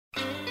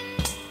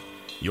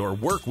Your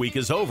work week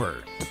is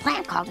over. The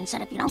plant called and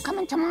said if you don't come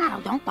in tomorrow,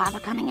 don't bother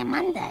coming in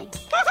Monday.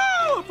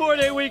 Woohoo!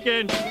 4-day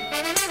weekend.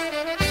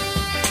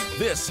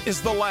 This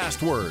is The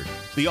Last Word,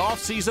 the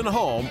off-season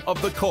home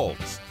of the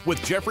Colts,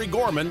 with Jeffrey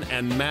Gorman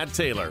and Matt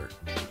Taylor.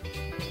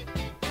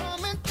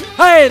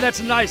 Hey, that's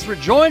a nice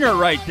rejoinder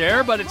right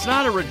there, but it's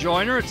not a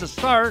rejoinder, it's a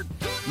start.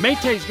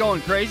 Mate's going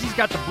crazy. He's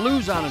got the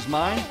blues on his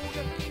mind.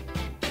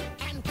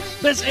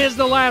 This is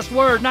The Last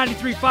Word,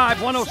 93.5,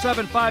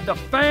 107.5 The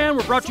Fan.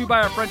 We're brought to you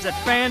by our friends at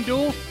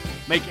FanDuel.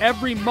 Make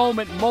every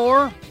moment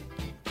more.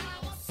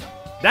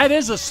 That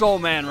is a soul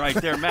man right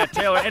there, Matt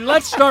Taylor. And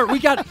let's start. We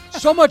got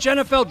so much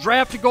NFL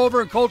draft to go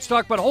over and Colts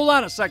talk, but hold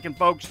on a second,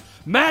 folks.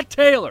 Matt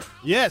Taylor.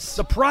 Yes.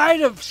 The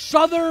pride of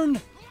Southern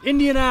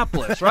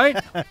Indianapolis,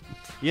 right?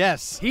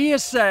 Yes. He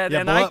has said,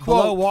 and I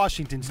quote, below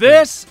Washington State.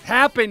 This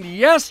happened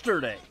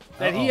yesterday,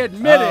 that he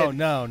admitted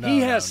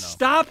he has no.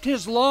 stopped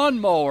his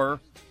lawnmower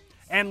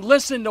and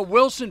listened to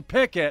Wilson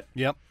Pickett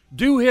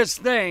do his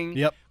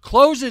thing,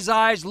 close his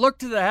eyes, look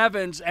to the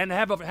heavens, and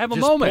have a Just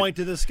moment. point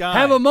to the sky.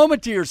 Have a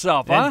moment to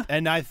yourself, huh?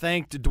 And I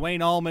thanked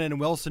Dwayne Allman and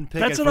Wilson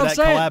Pickett That's for what I'm that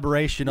saying.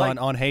 collaboration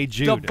on Hey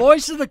Jude. The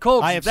voice of the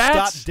Colts. I have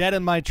stopped dead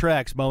in my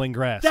tracks mowing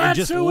grass. That's and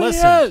just who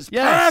listened. he is.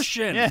 Yes.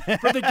 Passion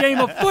for the game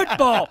of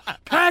football.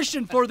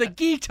 Passion for the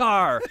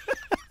guitar.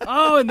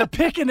 Oh, and the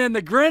picking and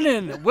the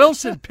grinning.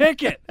 Wilson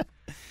Pickett.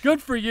 Good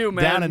for you,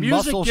 man. Down in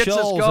Music Muscle gets us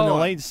Shoals going. in the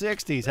late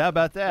 60s. How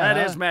about that?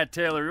 That is Matt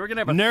Taylor. We're going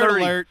to have a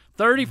Nerd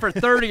 30 for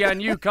 30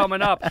 on you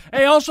coming up.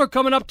 Hey, also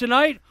coming up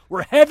tonight,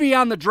 we're heavy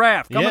on the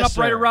draft. Coming up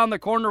right around the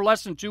corner,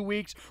 less than 2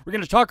 weeks. We're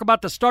going to talk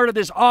about the start of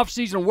this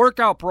offseason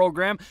workout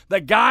program. The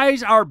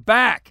guys are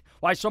back.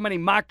 Why so many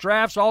mock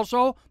drafts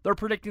also? They're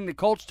predicting the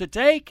Colts to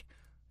take.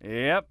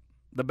 Yep.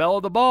 The belle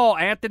of the ball,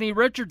 Anthony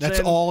Richardson.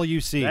 That's all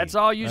you see. That's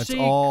all you see.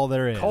 That's all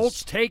there is.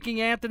 Colts taking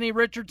Anthony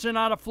Richardson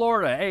out of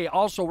Florida. Hey,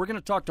 also, we're going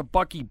to talk to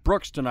Bucky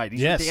Brooks tonight.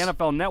 He's with the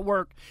NFL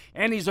Network,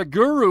 and he's a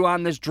guru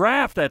on this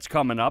draft that's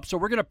coming up. So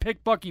we're going to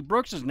pick Bucky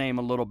Brooks' name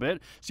a little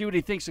bit, see what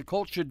he thinks the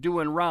Colts should do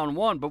in round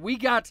one. But we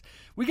got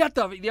the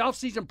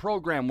offseason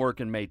program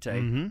working, Mate.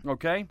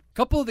 Okay? A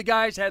couple of the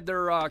guys had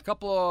their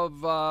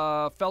couple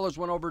of fellas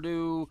went over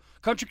to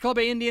Country Club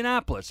of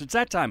Indianapolis. It's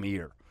that time of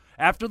year.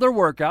 After their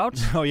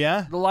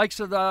workouts, the likes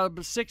of the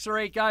 6 or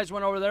 8 guys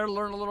went over there to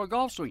learn a little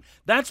golf swing.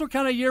 That's what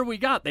kind of year we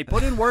got. They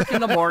put in work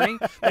in the morning.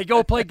 They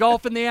go play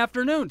golf in the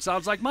afternoon.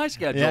 Sounds like my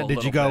schedule. Yeah,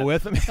 did you go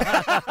with them?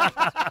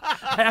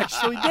 I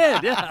actually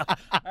did, yeah.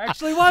 I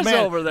actually was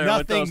over there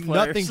with those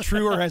players. Nothing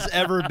truer has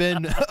ever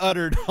been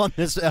uttered on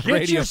this radio program.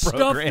 Get your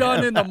stuff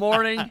done in the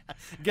morning.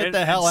 Get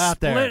the hell out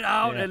there. Split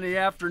out in the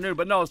afternoon.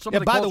 But no, some of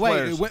the by Colts the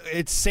way, players.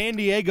 it's San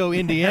Diego,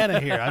 Indiana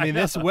here. I mean,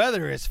 this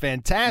weather is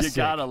fantastic. You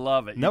got to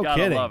love it. No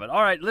kidding. Love it.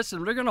 All right,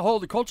 listen,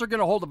 the Colts are going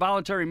to hold a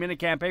voluntary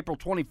minicamp April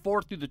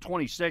 24th through the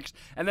 26th,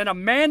 and then a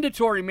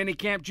mandatory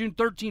minicamp June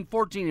 13,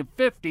 14, and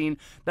 15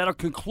 that'll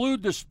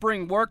conclude the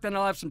spring work. Then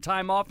they'll have some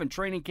time off, and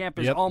training camp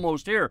is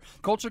almost here.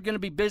 Colts are going to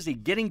be busy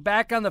getting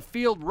back on the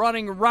field,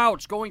 running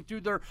routes, going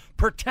through their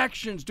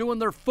protections, doing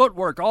their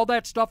footwork. All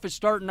that stuff is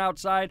starting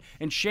outside,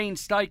 and Shane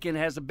Steichen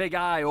has a big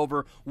eye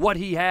over what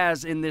he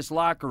has in this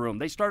locker room.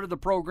 They started the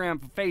program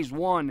for phase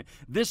 1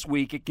 this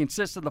week. It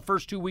consists of the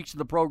first 2 weeks of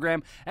the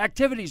program.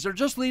 Activities are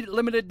just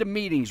limited to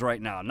meetings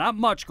right now. Not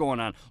much going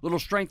on. Little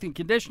strength and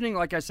conditioning,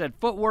 like I said,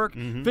 footwork,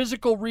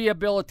 physical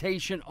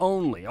rehabilitation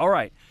only. All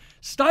right.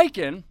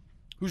 Steichen,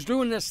 who's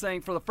doing this thing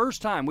for the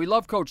first time. We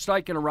love Coach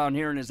Steichen around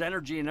here and his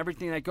energy and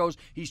everything that goes.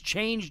 He's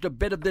changed a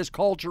bit of this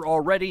culture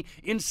already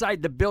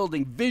inside the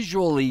building.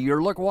 Visually, you're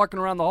walking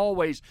around the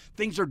hallways,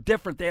 things are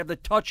different. They have the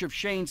touch of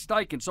Shane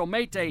Steichen. So,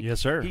 Mate,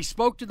 yes, sir. He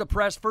spoke to the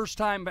press first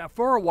time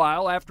for a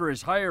while after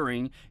his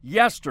hiring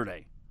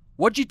yesterday.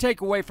 What'd you take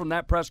away from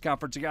that press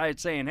conference? A guy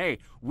that's saying, hey,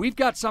 we've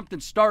got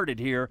something started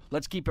here.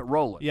 Let's keep it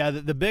rolling. Yeah,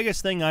 the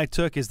biggest thing I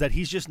took is that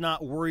he's just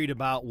not worried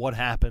about what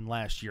happened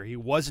last year. He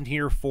wasn't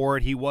here for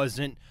it. He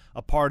wasn't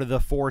a part of the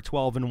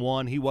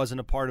 4-12-1. He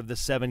wasn't a part of the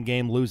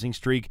 7-game losing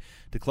streak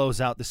to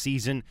close out the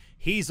season.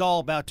 He's all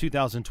about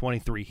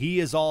 2023. He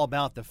is all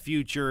about the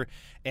future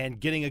and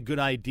getting a good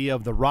idea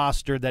of the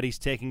roster that he's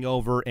taking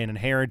over and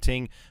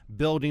inheriting,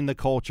 building the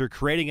culture,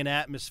 creating an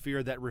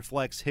atmosphere that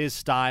reflects his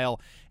style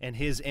and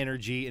his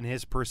energy and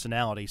his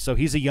personality. So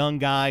he's a young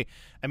guy.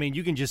 I mean,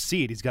 you can just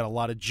see it. He's got a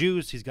lot of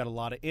juice. He's got a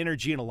lot of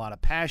energy and a lot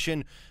of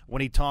passion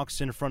when he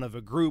talks in front of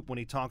a group, when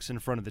he talks in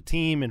front of the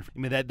team. And I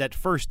mean, that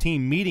first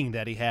team meeting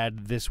that he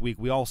had this week,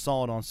 we all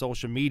saw it on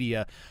social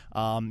media.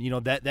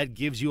 That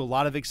gives you a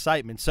lot of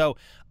excitement. So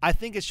I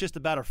think it's just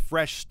about a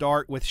fresh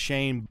start with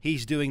Shane.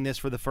 He's doing this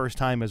for the first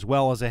time as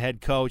well as a head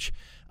coach.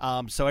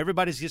 So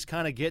everybody's just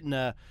kind of getting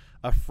a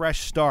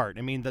fresh start.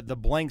 I mean, the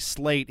blank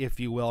slate, if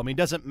you will. I mean, it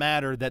doesn't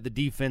matter that the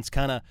defense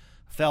kind of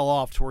fell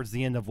off towards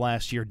the end of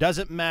last year.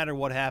 Doesn't matter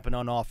what happened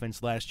on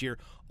offense last year.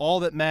 All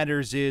that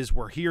matters is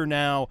we're here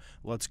now.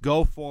 Let's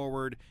go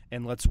forward,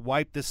 and let's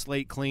wipe the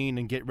slate clean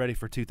and get ready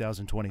for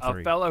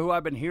 2023. A fellow who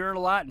I've been hearing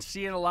a lot and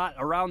seeing a lot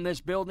around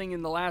this building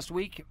in the last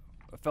week,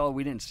 a fellow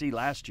we didn't see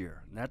last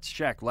year, and that's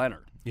Shaq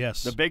Leonard.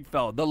 Yes. The big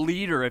fella, the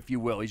leader, if you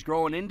will. He's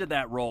growing into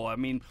that role. I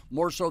mean,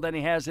 more so than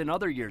he has in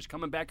other years.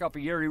 Coming back off a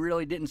year, he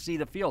really didn't see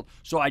the field.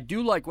 So I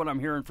do like what I'm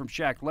hearing from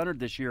Shaq Leonard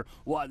this year.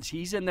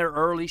 He's in there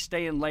early,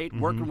 staying late,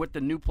 working with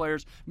the new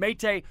players.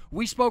 Mate,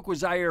 we spoke with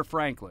Zaire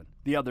Franklin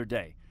the other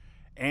day.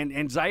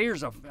 And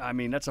Zaire's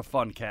that's a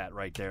fun cat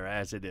right there,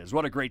 as it is.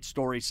 What a great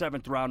story.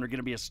 7th rounder, going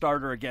to be a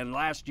starter again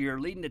last year,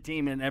 leading the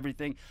team and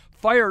everything.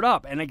 Fired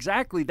up. And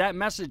exactly that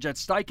message that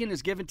Steichen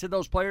is giving to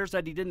those players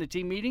that he did in the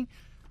team meeting,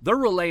 they're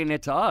relaying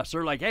it to us.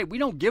 They're like, hey, we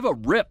don't give a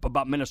rip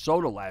about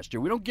Minnesota last year.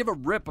 We don't give a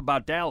rip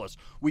about Dallas.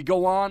 We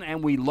go on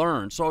and we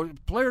learn. So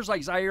players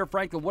like Zaire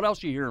Franklin, what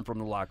else are you hearing from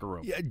the locker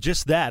room? Yeah,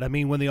 just that. I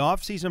mean, when the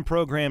offseason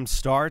program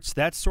starts,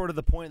 that's sort of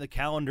the point of the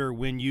calendar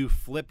when you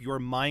flip your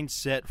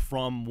mindset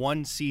from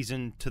one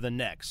season to the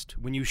next.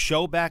 When you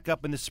show back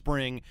up in the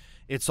spring,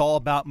 it's all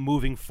about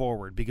moving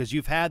forward because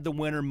you've had the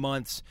winter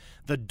months,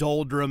 the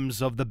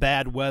doldrums of the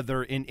bad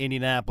weather in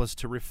Indianapolis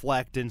to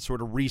reflect and sort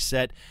of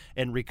reset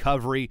and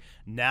recovery.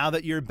 Now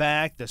that you're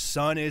back, the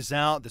sun is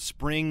out, the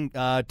spring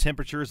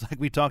temperatures, like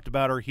we talked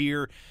about, are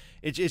here.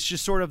 It's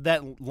just sort of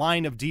that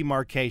line of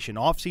demarcation.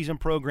 Off-season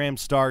program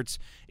starts.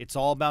 It's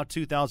all about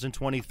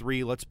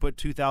 2023. Let's put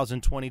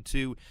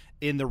 2022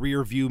 in the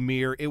rearview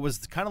mirror. It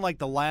was kind of like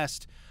the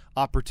last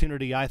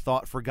opportunity, I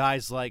thought, for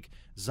guys like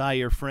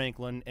Zaire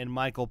Franklin and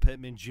Michael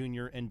Pittman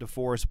Jr. and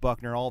DeForest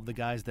Buckner, all of the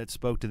guys that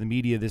spoke to the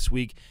media this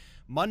week.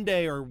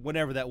 Monday or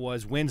whenever that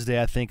was,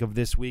 Wednesday, I think, of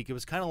this week, it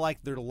was kind of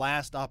like their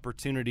last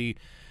opportunity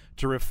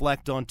to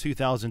reflect on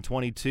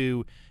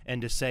 2022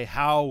 and to say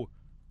how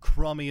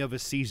crummy of a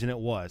season it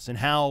was and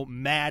how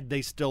mad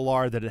they still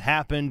are that it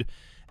happened.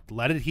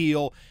 Let it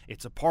heal.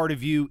 It's a part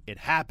of you. It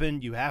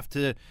happened. You have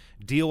to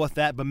deal with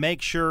that, but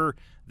make sure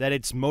that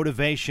it's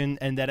motivation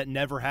and that it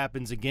never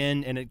happens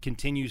again and it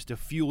continues to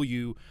fuel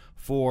you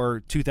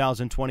for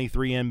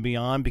 2023 and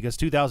beyond, because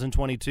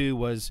 2022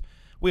 was,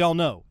 we all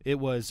know, it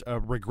was a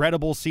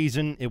regrettable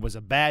season. It was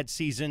a bad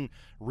season.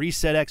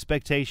 Reset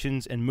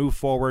expectations and move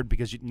forward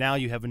because now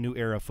you have a new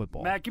era of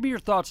football. Matt, give me your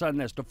thoughts on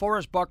this.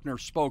 DeForest Buckner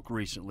spoke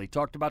recently,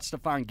 talked about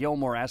Stephon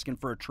Gilmore asking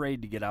for a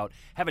trade to get out,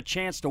 have a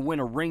chance to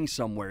win a ring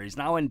somewhere. He's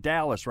now in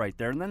Dallas right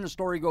there. And then the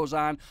story goes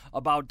on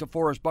about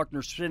DeForest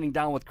Buckner sitting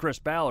down with Chris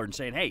Ballard and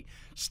saying, hey,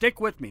 stick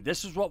with me.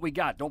 This is what we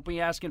got. Don't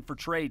be asking for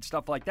trade,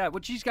 stuff like that,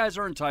 which these guys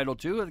are entitled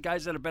to, the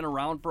guys that have been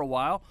around for a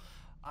while.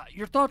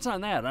 Your thoughts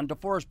on that, on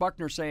DeForest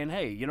Buckner saying,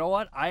 hey, you know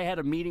what? I had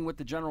a meeting with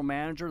the general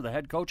manager, the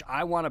head coach.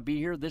 I want to be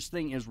here. This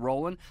thing is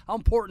rolling. How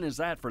important is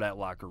that for that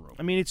locker room?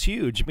 I mean, it's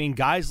huge. I mean,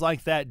 guys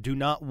like that do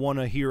not want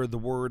to hear the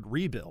word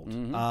rebuild.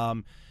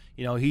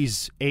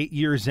 He's 8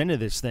 years into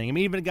this thing. I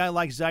mean, even a guy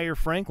like Zaire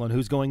Franklin,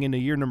 who's going into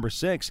year number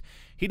 6,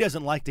 he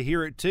doesn't like to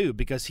hear it too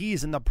because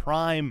he's in the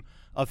prime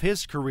of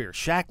his career.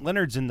 Shaq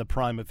Leonard's in the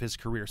prime of his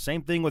career.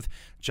 Same thing with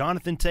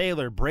Jonathan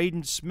Taylor,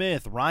 Braden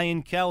Smith,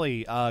 Ryan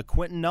Kelly,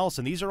 Quentin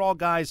Nelson. These are all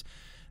guys,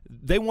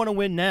 they want to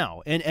win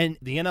now. And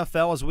the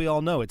NFL, as we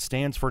all know, it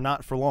stands for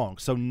not for long.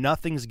 So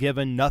nothing's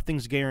given,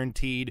 nothing's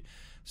guaranteed.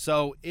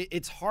 So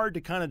it's hard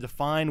to kind of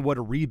define what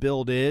a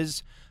rebuild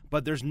is,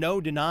 but there's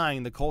no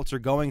denying the Colts are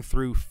going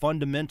through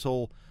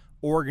fundamental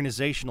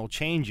organizational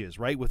changes,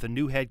 right? With a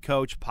new head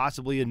coach,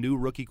 possibly a new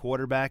rookie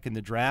quarterback in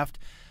the draft.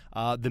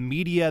 The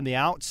media and the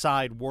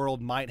outside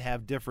world might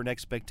have different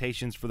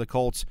expectations for the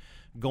Colts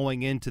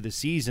going into the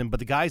season, but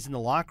the guys in the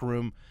locker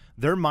room,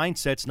 their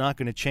mindset's not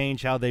going to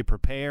change how they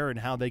prepare and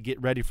how they get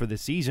ready for the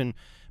season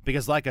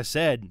because, like I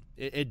said,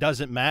 it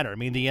doesn't matter. I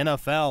mean, the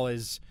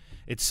NFL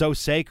it's so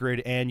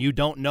sacred, and you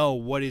don't know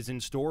what is in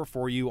store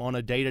for you on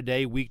a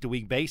day-to-day,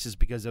 week-to-week basis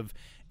because of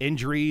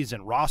injuries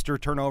and roster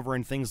turnover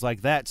and things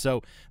like that.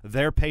 So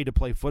they're paid to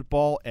play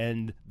football,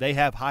 and they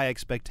have high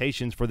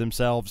expectations for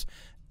themselves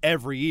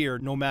every year,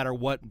 no matter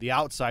what the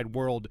outside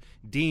world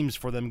deems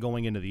for them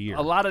going into the year.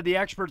 A lot of the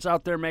experts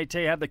out there may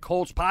have the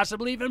Colts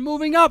possibly even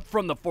moving up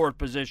from the 4th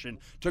position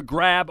to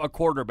grab a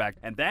quarterback.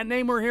 And that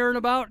name we're hearing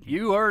about,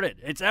 you heard it.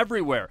 It's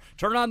everywhere.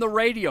 Turn on the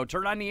radio.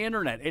 Turn on the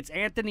internet. It's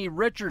Anthony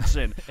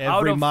Richardson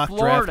out of mock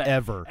Florida. Draft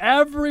ever.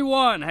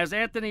 Everyone has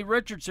Anthony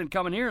Richardson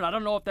coming here, and I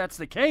don't know if that's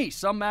the case.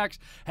 Some Macs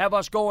have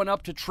us going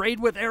up to trade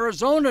with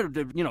Arizona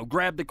to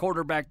grab the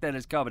quarterback that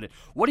is coveted.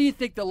 What do you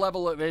think the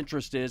level of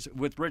interest is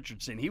with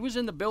Richardson? He was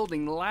in the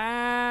building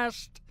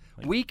last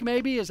week,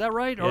 maybe, is that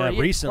right? Yeah,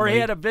 recently. Or he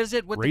had a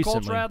visit with the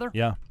Colts, rather?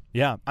 Yeah.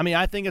 I mean,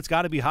 I think it's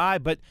got to be high,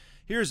 but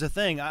here's the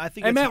thing. I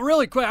think Hey, Matt,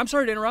 really quick, I'm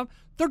sorry to interrupt.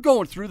 They're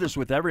going through this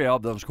with every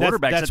of those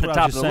quarterbacks at the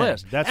top of the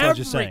list. That's what I was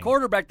just saying. Every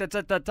quarterback that's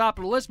at the top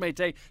of the list, may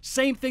say,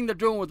 same thing they're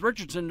doing with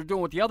Richardson, they're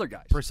doing with the other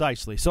guys.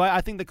 Precisely. So I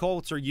think the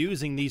Colts are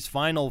using these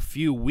final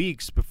few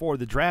weeks before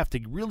the draft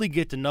to really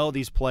get to know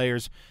these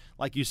players,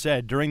 like you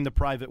said, during the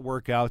private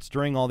workouts,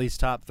 during all these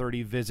top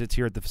 30 visits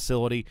here at the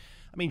facility.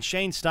 I mean,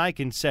 Shane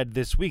Steichen said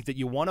this week that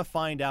you want to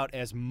find out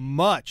as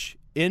much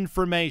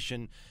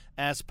information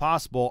as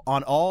possible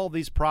on all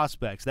these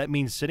prospects. That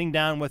means sitting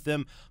down with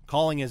them,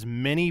 calling as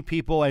many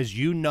people as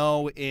you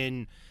know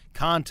in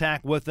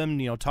contact with them,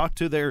 talk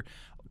to their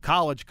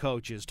college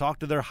coaches, talk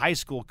to their high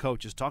school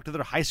coaches, talk to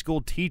their high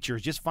school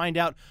teachers, just find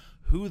out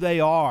who they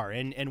are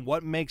and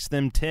what makes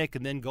them tick,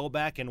 and then go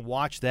back and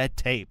watch that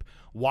tape.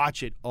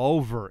 Watch it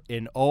over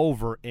and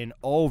over and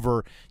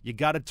over. You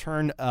got to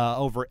turn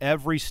over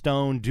every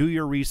stone, do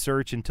your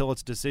research until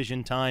it's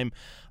decision time.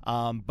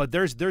 But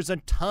there's a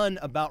ton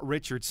about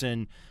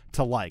Richardson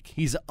to like.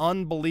 He's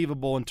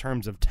unbelievable in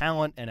terms of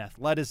talent and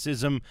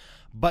athleticism,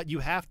 but you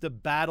have to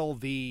battle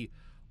the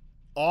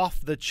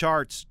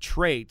off-the-charts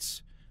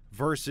traits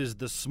versus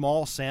the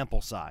small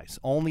sample size.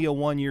 Only a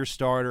one-year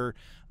starter,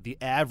 the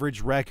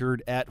average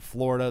record at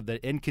Florida,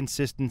 the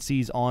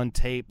inconsistencies on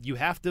tape. You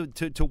have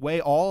to weigh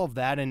all of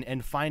that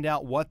and find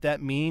out what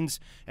that means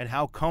and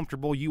how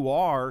comfortable you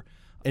are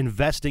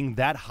investing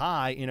that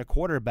high in a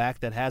quarterback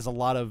that has a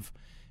lot of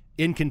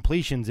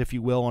incompletions, if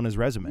you will, on his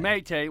resume.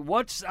 Mate,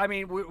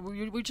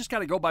 we just got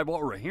to go by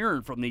what we're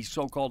hearing from these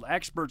so-called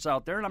experts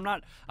out there, and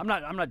I'm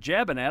not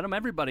jabbing at them.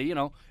 Everybody,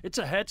 it's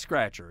a head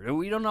scratcher.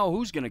 We don't know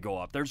who's going to go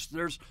up.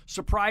 There's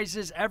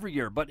surprises every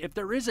year, but if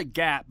there is a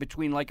gap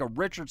between like a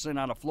Richardson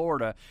out of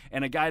Florida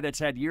and a guy that's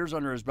had years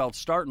under his belt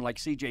starting like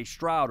C.J.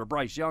 Stroud or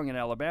Bryce Young in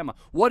Alabama,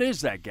 what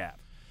is that gap?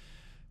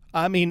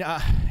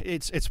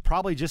 It's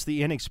probably just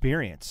the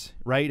inexperience,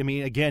 right?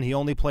 Again, he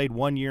only played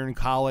 1 year in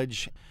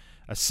college.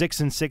 A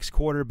 6-6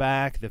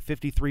 quarterback, the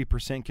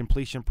 53%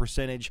 completion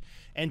percentage,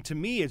 and to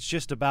me, it's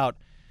just about,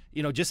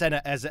 just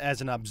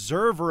as an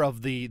observer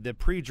of the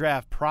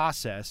pre-draft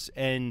process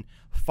and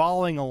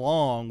following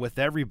along with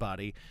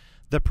everybody,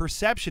 the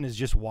perception is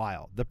just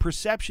wild. The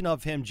perception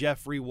of him,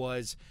 Jeffrey,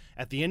 was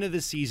at the end of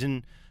the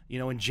season,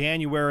 in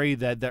January,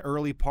 the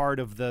early part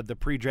of the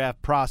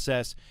pre-draft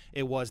process,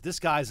 it was this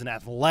guy's an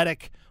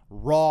athletic,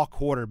 raw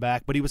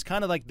quarterback, but he was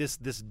kind of like this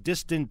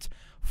distant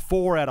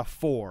 4 out of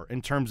 4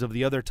 in terms of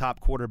the other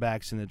top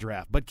quarterbacks in the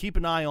draft. But keep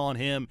an eye on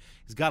him.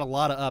 He's got a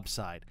lot of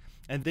upside.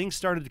 And things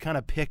started to kind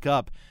of pick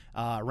up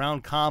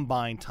around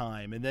combine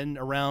time and then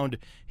around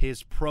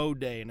his pro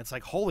day. And it's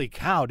like, holy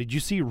cow, did you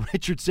see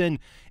Richardson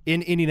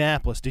in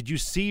Indianapolis? Did you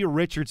see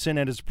Richardson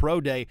at his pro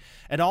day?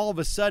 And all of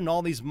a sudden,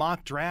 all these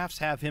mock drafts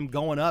have him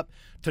going up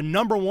to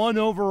number 1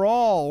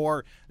 overall,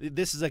 or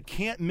this is a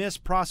can't-miss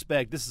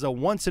prospect. This is a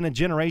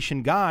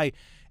once-in-a-generation guy.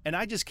 And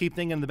I just keep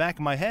thinking in the back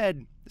of my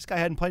head, this guy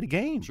hadn't played a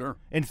game. Sure.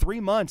 In 3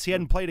 months, he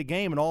hadn't played a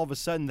game, and all of a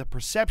sudden the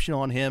perception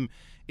on him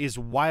is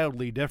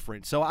wildly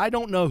different. So I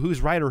don't know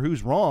who's right or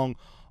who's wrong.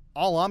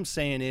 All I'm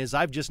saying is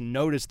I've just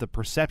noticed the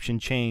perception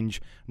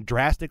change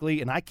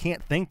drastically, and I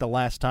can't think the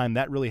last time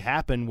that really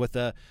happened with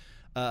a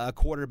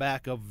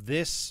quarterback of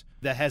this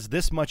that has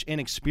this much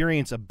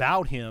inexperience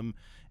about him,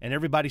 and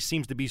everybody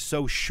seems to be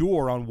so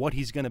sure on what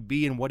he's going to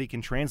be and what he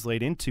can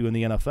translate into in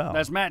the NFL.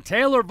 That's Matt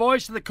Taylor,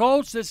 voice of the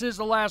Colts. This is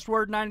The Last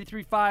Word,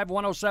 93.5,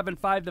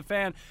 107.5 The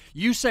Fan.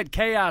 You said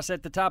chaos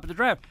at the top of the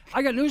draft.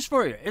 I got news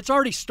for you. It's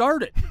already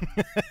started.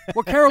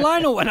 Well,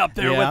 Carolina went up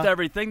there with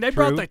everything. They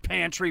brought the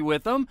pantry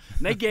with them.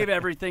 And they gave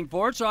everything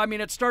for it. So,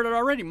 it started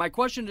already. My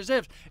question is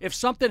if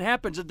something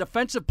happens, a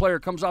defensive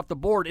player comes off the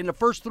board in the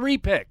first 3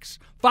 picks,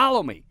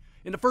 follow me.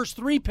 In the first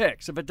 3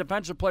 picks, if a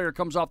defensive player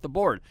comes off the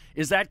board,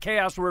 is that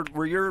chaos where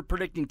you're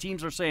predicting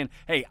teams are saying,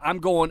 hey, I'm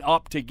going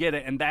up to get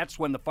it, and that's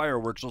when the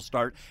fireworks will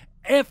start?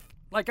 If,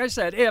 like I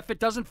said, if it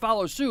doesn't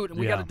follow suit and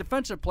we got a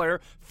defensive player,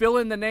 fill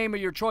in the name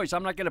of your choice.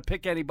 I'm not going to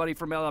pick anybody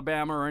from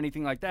Alabama or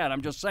anything like that.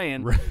 I'm just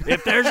saying,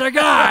 if there's a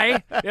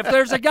guy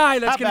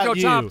that's going to go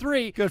top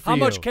 3, how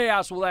much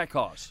chaos will that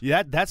cause?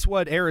 Yeah, that's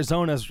what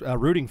Arizona's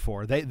rooting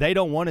for. They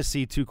don't want to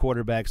see 2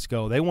 quarterbacks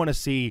go. They want to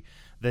see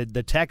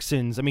the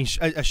Texans,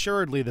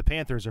 assuredly the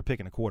Panthers are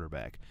picking a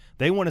quarterback.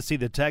 They want to see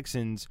the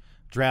Texans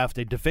draft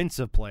a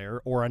defensive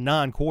player or a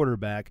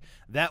non-quarterback.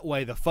 That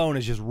way the phone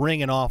is just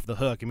ringing off the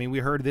hook. We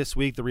heard this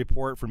week the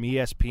report from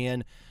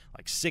ESPN,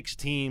 like 6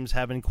 teams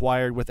have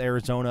inquired with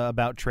Arizona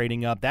about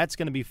trading up. That's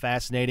going to be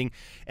fascinating.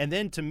 And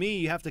then to me,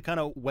 you have to kind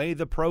of weigh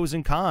the pros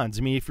and cons.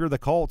 if you're the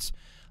Colts,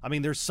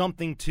 there's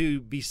something to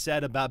be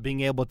said about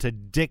being able to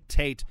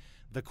dictate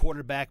the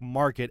quarterback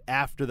market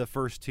after the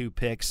first 2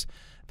 picks.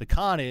 The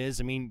con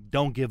is,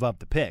 don't give up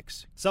the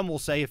picks. Some will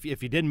say if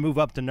you didn't move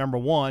up to number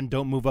 1,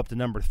 don't move up to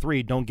number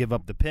 3, don't give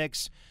up the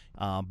picks.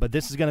 But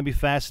this is going to be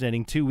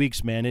fascinating. 2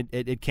 weeks, man.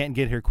 It can't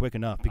get here quick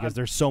enough because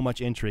there's so much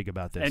intrigue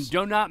about this. And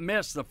do not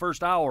miss the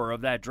first hour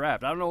of that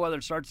draft. I don't know whether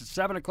it starts at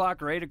 7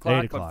 o'clock or 8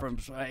 o'clock, but from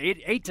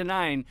 8 to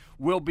 9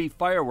 will be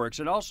fireworks.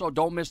 And also,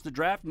 don't miss the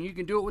draft, and you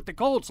can do it with the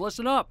Colts.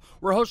 Listen up.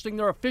 We're hosting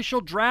their official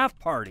draft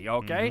party,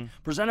 okay?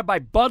 Presented by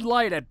Bud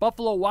Light at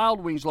Buffalo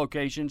Wild Wings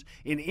locations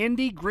in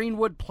Indy,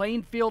 Greenwood,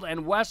 Plainfield,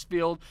 and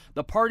Westfield.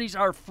 The parties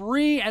are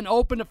free and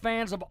open to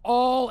fans of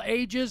all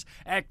ages.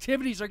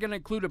 Activities are going to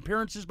include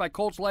appearances by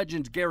Colts legends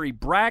Gary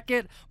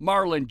Brackett,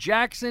 Marlon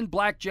Jackson,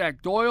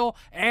 Blackjack Doyle,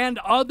 and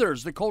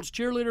others. The Colts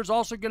cheerleaders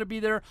also going to be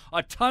there.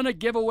 A ton of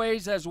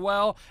giveaways as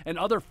well and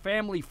other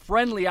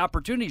family-friendly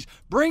opportunities.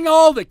 Bring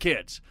all the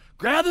kids.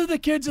 Gather the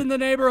kids in the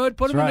neighborhood,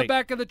 put them in the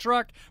back of the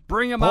truck,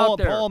 bring them out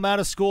there. Pull them out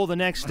of school the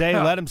next day,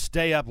 let them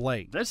stay up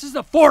late. This is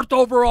the 4th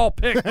overall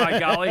pick, by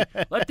golly.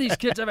 Let these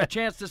kids have a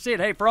chance to see it.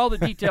 Hey, for all the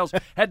details,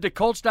 head to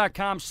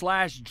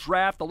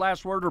Colts.com/draft. The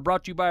last word are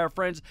brought to you by our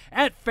friends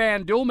at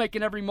FanDuel,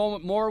 making every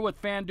moment more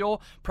with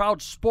FanDuel, proud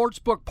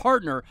sportsbook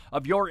partner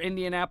of your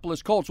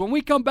Indianapolis Colts. When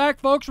we come back,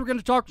 folks, we're going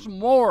to talk some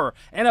more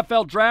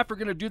NFL draft. We're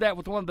going to do that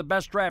with one of the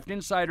best draft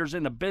insiders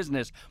in the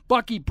business,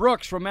 Bucky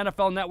Brooks from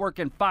NFL Network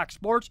and Fox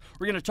Sports.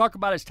 We're going to talk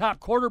about his top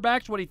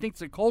quarterbacks, what he thinks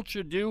the Colts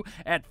should do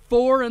at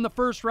 4 in the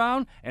first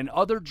round, and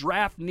other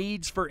draft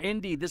needs for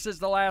Indy. This is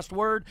The Last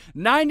Word,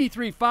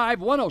 93.5,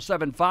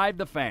 107.5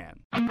 The Fan.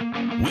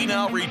 We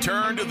now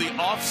return to the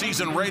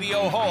offseason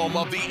radio home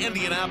of the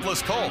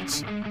Indianapolis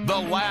Colts. The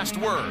Last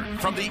Word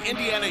from the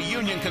Indiana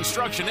Union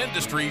Construction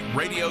Industry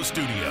radio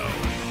studio.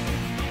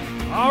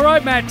 All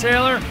right, Matt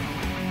Taylor.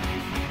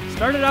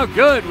 Started out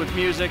good with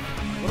music.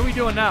 What are we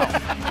doing now?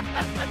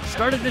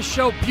 Started this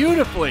show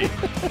beautifully.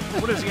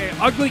 What is it,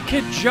 Ugly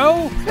Kid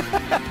Joe?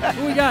 What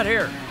do we got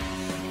here?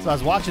 So I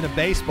was watching a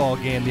baseball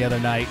game the other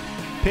night,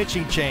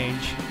 pitching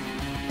change,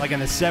 like in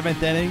the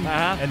 7th inning,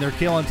 and they're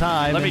killing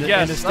time. Let me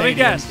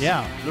guess.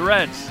 Yeah. The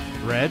Reds.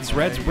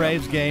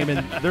 Braves game,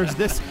 and there's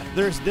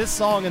this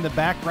song in the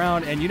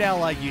background, and you know,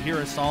 like you hear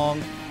a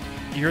song,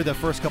 you hear the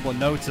first couple of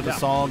notes of the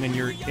song, and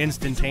you're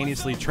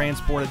instantaneously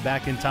transported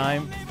back in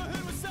time.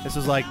 This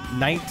was like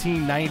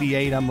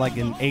 1998. I'm like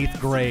in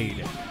 8th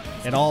grade,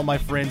 and all my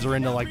friends are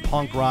into like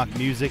punk rock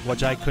music,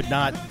 which I could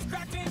not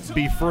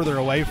be further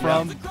away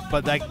from.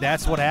 But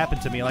that's what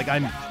happened to me. Like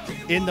I'm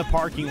in the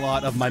parking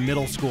lot of my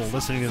middle school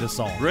listening to this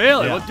song.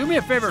 Really? Yeah. Well, do me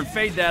a favor and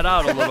fade that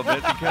out a little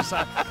bit, because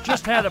I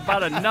just had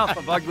about enough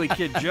of Ugly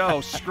Kid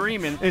Joe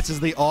screaming. This is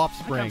the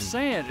Offspring. Like I'm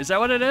saying, is that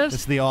what it is?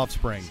 It's the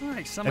Offspring.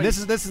 Sorry, and this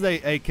is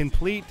a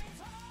complete.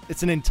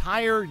 It's an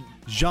entire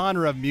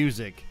genre of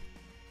music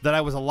that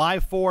I was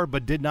alive for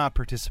but did not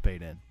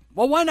participate in.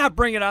 Well, why not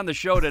bring it on the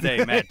show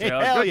today, Matt? Good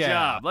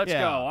job. Let's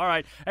go. All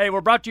right. Hey,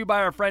 we're brought to you by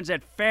our friends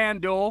at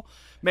FanDuel.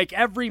 Make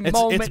every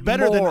moment It's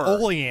better more. than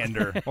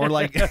oleander or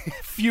like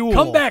fuel.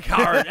 Come back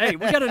hard. Hey,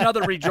 we got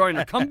another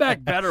rejoinder. Come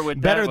back better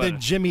with better that than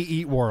one. Jimmy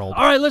Eat World.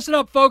 All right, listen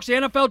up, folks. The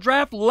NFL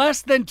Draft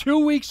less than 2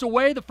 weeks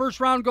away. The first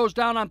round goes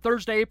down on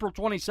Thursday, April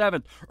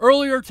 27th.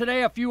 Earlier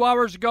today, a few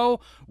hours ago,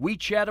 we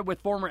chatted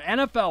with former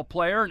NFL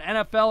player and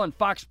NFL and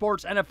Fox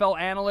Sports NFL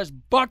analyst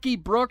Bucky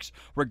Brooks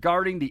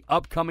regarding the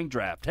upcoming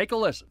draft. Take a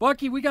listen.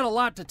 Bucky, we got a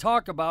lot to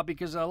talk about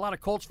because a lot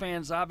of Colts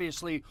fans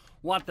obviously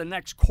want the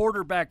next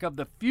quarterback of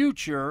the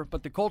future,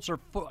 but the Colts are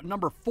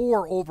number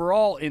 4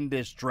 overall in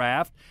this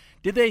draft.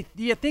 Do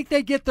you think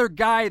they get their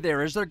guy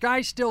there? Is their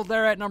guy still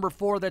there at number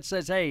 4 that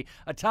says, hey,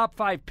 a top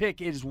 5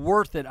 pick is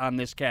worth it on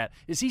this cat?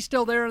 Is he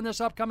still there in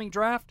this upcoming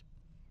draft?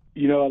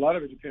 You know, a lot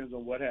of it depends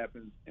on what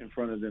happens in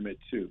front of them at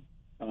 2.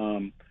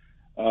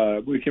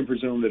 We can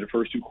presume that the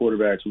first 2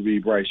 quarterbacks will be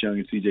Bryce Young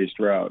and C.J.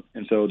 Stroud.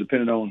 And so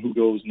depending on who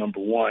goes number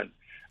 1,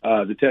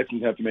 the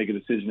Texans have to make a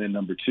decision at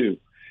number 2.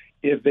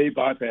 If they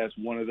bypass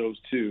one of those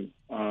 2,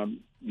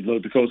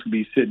 the Colts could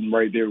be sitting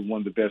right there with one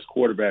of the best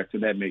quarterbacks,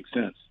 and that makes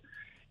sense.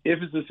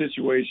 If it's a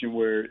situation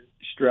where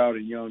Stroud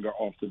and Young are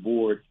off the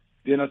board,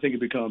 then I think it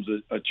becomes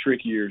a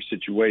trickier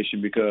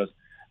situation because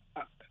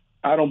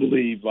I don't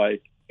believe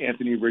like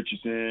Anthony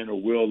Richardson or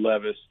Will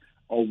Levis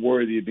are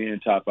worthy of being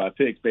top 5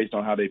 picks based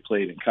on how they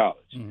played in college.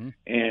 Mm-hmm.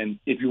 And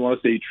if you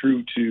want to stay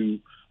true to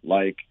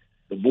like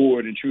the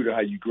board and true to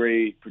how you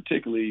grade,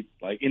 particularly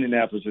like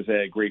Indianapolis has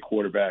had great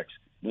quarterbacks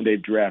when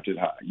they've drafted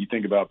high. You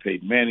think about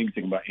Peyton Manning, you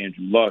think about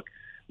Andrew Luck.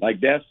 Like,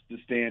 that's the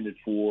standard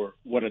for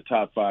what a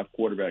top 5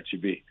 quarterback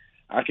should be.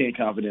 I can't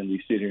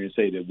confidently sit here and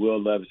say that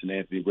Will Levis and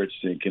Anthony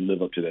Richardson can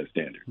live up to that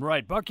standard.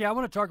 Right. Bucky, I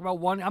want to talk about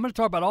one. I'm going to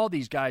talk about all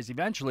these guys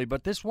eventually,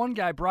 but this one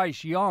guy,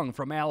 Bryce Young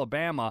from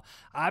Alabama,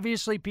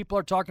 obviously people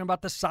are talking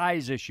about the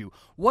size issue.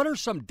 What are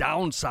some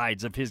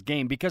downsides of his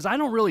game? Because I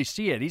don't really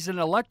see it. He's an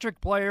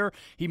electric player.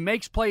 He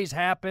makes plays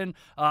happen.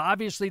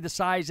 Obviously the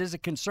size is a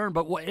concern,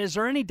 but is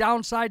there any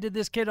downside to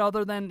this kid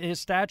other than his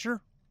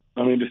stature?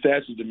 I mean, the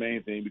stature is the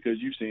main thing because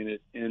you've seen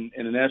it. In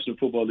the National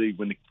Football League,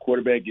 when the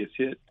quarterback gets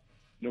hit,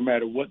 no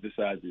matter what the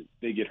size is,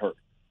 they get hurt.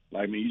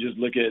 Like, I mean, you just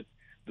look at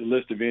the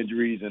list of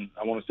injuries, and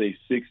I want to say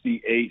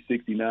 68,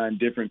 69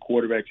 different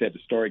quarterbacks had to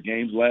start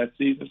games last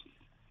season.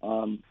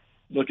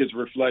 Look, it's a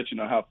reflection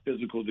of how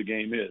physical the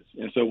game is.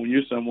 And so when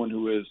you're someone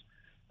who is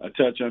a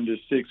touch under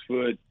 6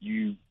 foot,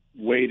 you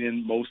weighed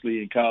in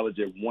mostly in college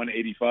at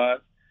 185,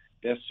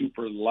 that's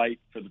super light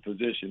for the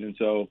position. And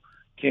so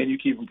can you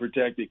keep him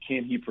protected?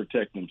 Can he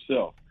protect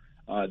himself?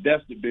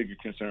 That's the bigger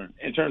concern.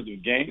 In terms of the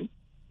game,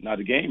 now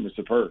the game is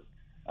superb.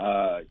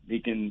 He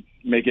can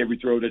make every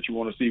throw that you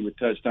want to see with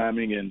touch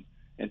timing and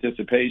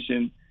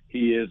anticipation.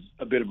 He is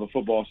a bit of a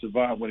football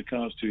savant when it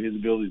comes to his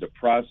ability to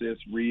process,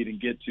 read, and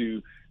get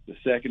to the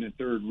second and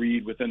third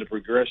read within the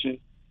progression.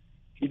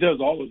 He does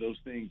all of those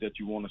things that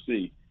you want to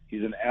see.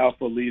 He's an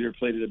alpha leader,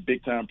 played at a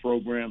big-time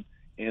program,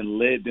 and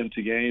led them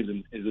to games,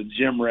 and is a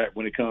gym rat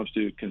when it comes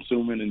to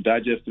consuming and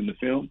digesting the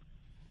film.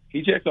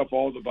 he checks off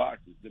all the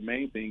boxes. The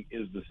main thing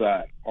is the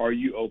side. Are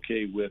you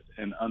okay with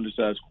an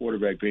undersized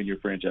quarterback being your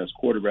franchise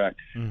quarterback,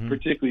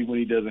 particularly when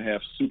he doesn't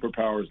have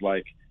superpowers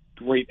like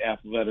great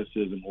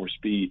athleticism or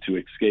speed to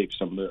escape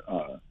some of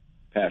the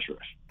pass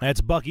rush? That's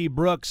Bucky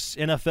Brooks,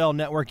 NFL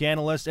Network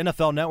analyst.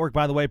 NFL Network,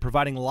 by the way,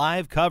 providing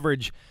live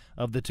coverage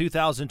of the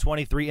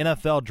 2023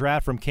 NFL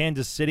Draft from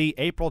Kansas City,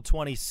 April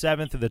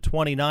 27th to the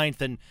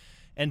 29th.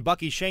 And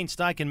Bucky, Shane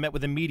Steichen met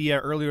with the media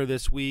earlier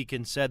this week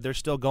and said they're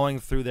still going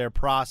through their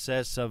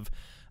process of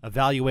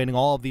evaluating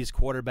all of these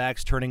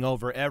quarterbacks, turning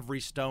over every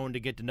stone to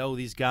get to know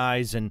these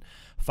guys and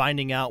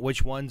finding out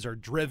which ones are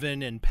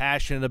driven and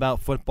passionate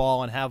about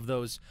football and have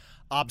those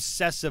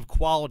obsessive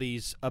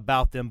qualities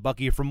about them.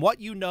 Bucky, from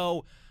what you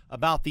know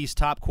about these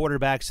top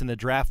quarterbacks in the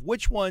draft,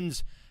 which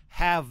ones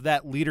have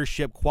that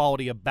leadership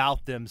quality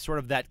about them, sort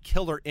of that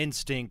killer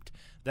instinct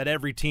that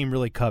every team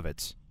really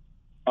covets?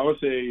 I would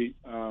say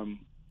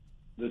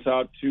the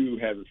top two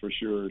have it for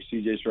sure.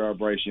 C.J. Stroud,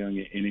 Bryce Young,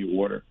 in any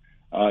order.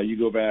 You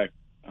go back,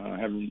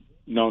 having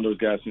known those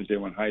guys since they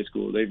were in high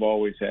school, they've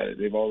always had it.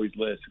 They've always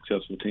led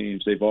successful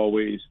teams. They've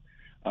always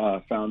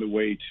found a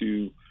way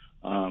to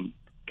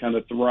kind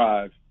of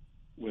thrive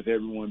with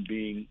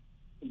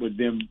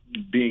them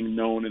being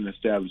known and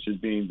established as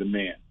being the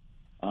man.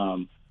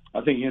 I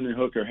think Hendon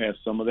Hooker has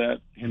some of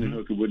that. Hendon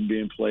Hooker wouldn't be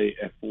in play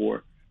at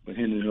 4, but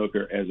Hendon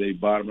Hooker as a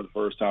bottom of the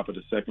first, top of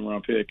the second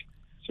round pick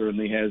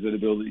certainly has that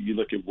ability. You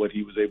look at what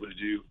he was able to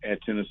do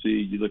at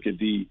Tennessee. You look at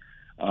the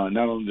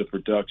not only the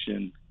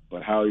production,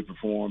 but how he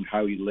performed,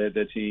 how he led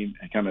that team,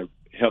 and kind of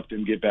helped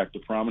him get back to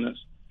prominence.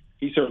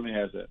 He certainly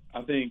has that.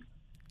 I think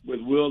with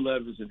Will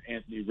Levis and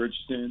Anthony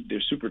Richardson,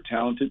 they're super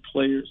talented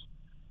players.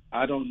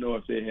 I don't know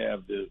if they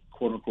have the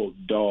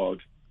quote-unquote dog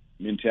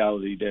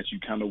mentality that you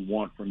kind of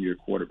want from your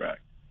quarterback.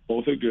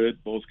 Both are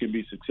good. Both can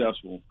be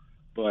successful.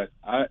 But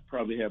I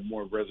probably have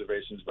more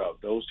reservations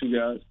about those two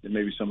guys than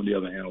maybe some of the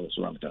other analysts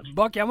around the country.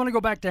 Bucky, I want to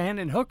go back to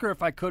Hendon Hooker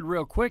if I could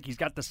real quick. He's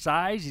got the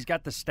size. He's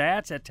got the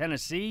stats at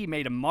Tennessee. He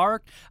made a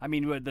mark. I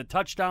mean, with the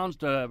touchdowns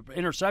to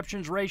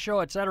interceptions ratio,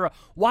 et cetera.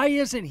 Why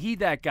isn't he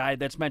that guy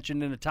that's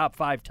mentioned in the top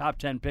 5, top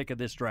 10 pick of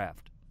this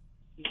draft?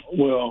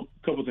 Well,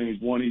 a couple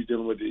things. One, he's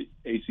dealing with the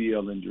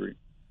ACL injury.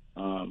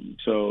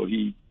 So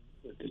he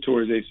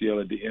tore his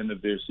ACL at the end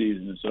of their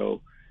season. And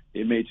so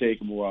it may take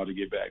him a while to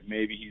get back.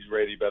 Maybe he's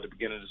ready by the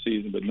beginning of the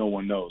season, but no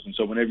one knows. And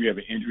so whenever you have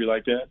an injury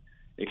like that,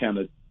 it kind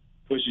of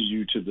pushes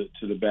you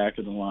to the back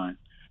of the line.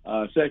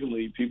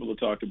 Secondly, people have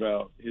talked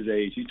about his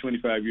age. He's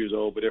 25 years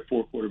old, but there are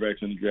 4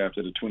 quarterbacks in the draft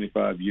that are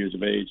 25 years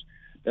of age.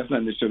 That's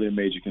not necessarily a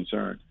major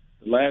concern.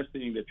 The last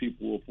thing that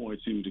people will point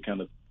to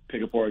kind of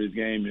pick apart his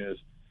game is,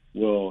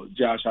 well,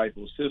 Josh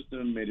Heupel's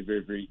system made it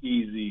very, very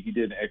easy. He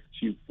didn't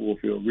execute full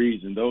field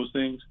reads and those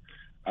things.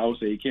 I would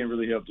say he can't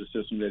really help the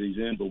system that he's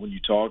in, but when you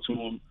talk to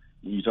him,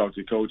 when you talk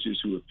to coaches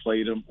who have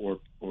played him or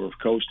have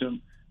coached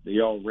him, they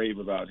all rave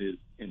about his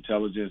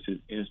intelligence, his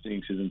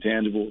instincts, his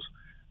intangibles.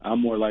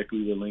 I'm more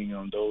likely to lean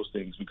on those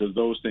things because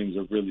those things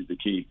are really the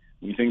key.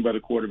 When you think about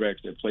the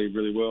quarterbacks that play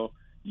really well,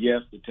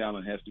 yes, the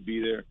talent has to be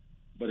there,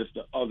 but it's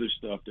the other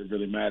stuff that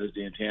really matters.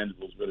 The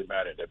intangibles really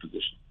matter at that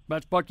position.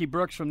 That's Bucky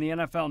Brooks from the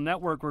NFL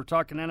Network. We're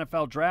talking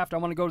NFL Draft. I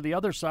want to go to the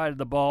other side of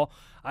the ball.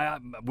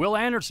 Will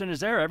Anderson is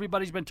there.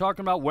 Everybody's been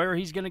talking about where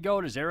he's going to go.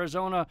 Does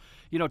Arizona,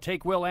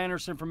 take Will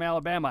Anderson from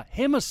Alabama?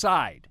 Him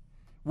aside,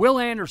 Will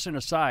Anderson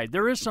aside,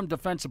 there is some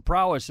defensive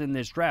prowess in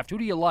this draft. Who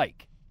do you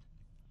like?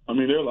 I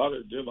mean, there are a lot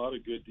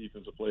of good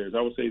defensive players.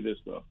 I would say this,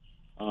 though.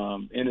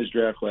 In this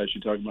draft class,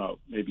 you're talking about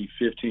maybe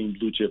 15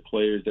 blue-chip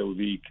players that would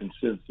be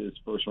consensus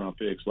first-round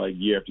picks like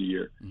year after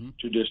year,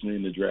 traditionally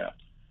in the draft.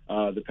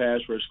 The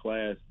pass rush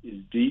class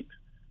is deep,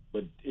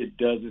 but it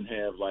doesn't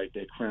have like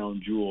that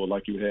crown jewel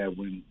like you would have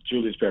when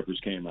Julius Peppers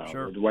came out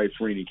or Dwight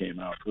Freeney came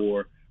out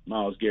or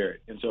Myles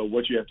Garrett. And so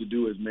what you have to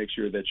do is make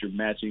sure that you're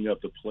matching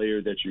up the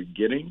player that you're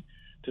getting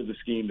to the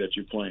scheme that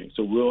you're playing.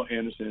 So Will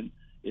Anderson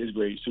is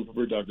great, super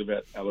productive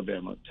at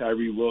Alabama.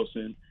 Tyree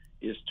Wilson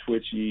is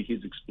twitchy.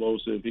 He's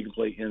explosive. He can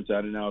play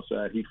inside and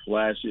outside. He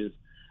flashes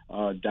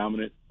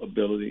dominant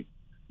ability.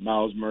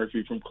 Miles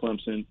Murphy from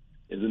Clemson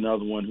is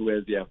another one who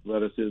has the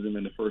athleticism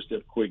and the first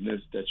step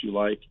quickness that you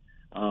like.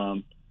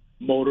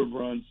 Motor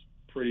runs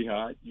pretty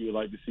hot. You would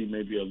like to see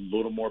maybe a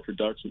little more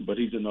production, but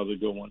he's another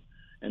good one.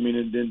 I mean,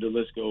 and then the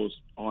list goes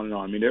on and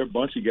on. I mean, there are a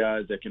bunch of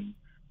guys that can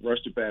rush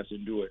the pass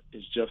and do it.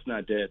 It's just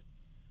not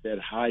that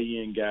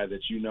high-end guy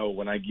that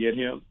when I get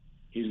him,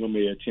 he's going to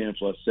be a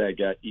 10-plus sack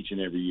guy each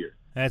and every year.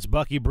 That's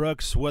Bucky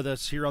Brooks with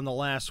us here on The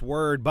Last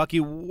Word. Bucky,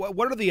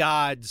 what are the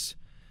odds?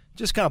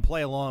 Just kind of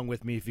play along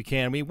with me if you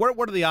can. I mean, what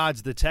are the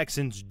odds the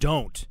Texans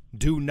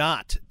do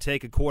not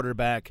take a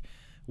quarterback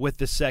with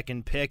the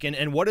second pick?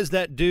 And what does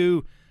that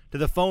do to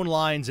the phone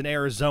lines in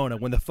Arizona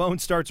when the phone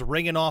starts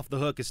ringing off the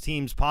hook as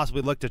teams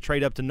possibly look to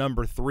trade up to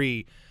number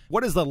 3?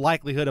 What is the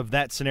likelihood of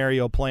that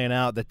scenario playing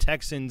out, the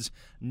Texans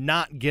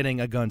not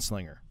getting a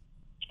gunslinger?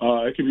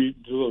 It could be,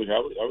 look,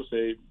 I would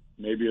say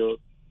maybe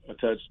a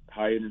touch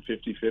higher than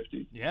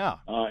 50-50. Yeah.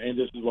 And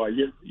this is why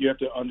you have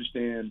to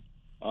understand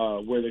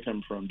where they're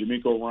coming from.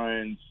 D'Amico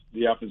Ryans,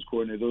 the offensive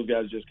coordinator, those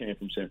guys just came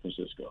from San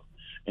Francisco.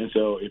 And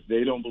so if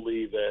they don't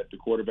believe that the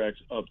quarterback's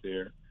up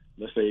there,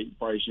 let's say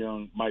Bryce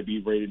Young might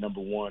be rated number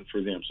 1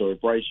 for them. So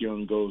if Bryce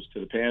Young goes to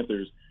the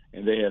Panthers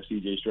and they have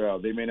C.J.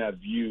 Stroud, they may not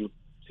view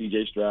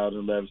C.J. Stroud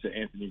and Levis and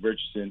Anthony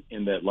Richardson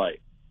in that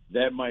light.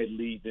 That might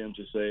lead them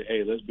to say,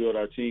 hey, let's build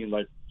our team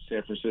like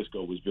San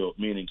Francisco was built,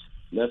 meaning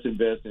let's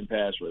invest in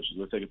pass rushes.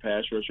 Let's take a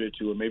pass rusher at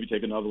 2 or maybe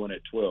take another one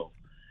at 12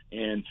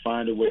 and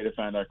find a way to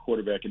find our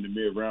quarterback in the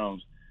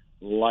mid-rounds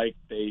like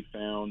they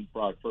found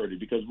Brock Purdy.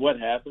 Because what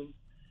happens,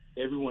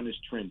 everyone is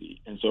trendy.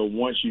 And so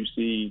once you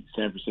see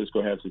San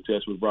Francisco have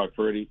success with Brock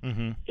Purdy,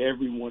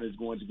 everyone is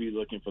going to be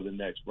looking for the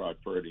next Brock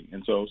Purdy.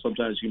 And so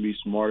sometimes you can be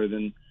smarter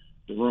than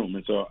the room.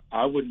 And so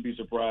I wouldn't be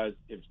surprised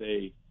if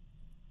they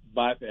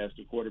bypass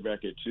the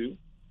quarterback at 2,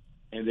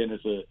 and then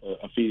it's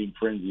a feeding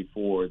frenzy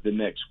for the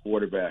next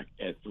quarterback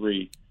at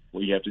 3,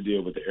 where you have to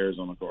deal with the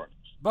Arizona Cardinals.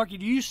 Bucky,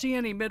 do you see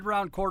any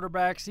mid-round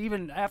quarterbacks,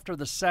 even after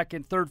the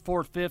 2nd, 3rd,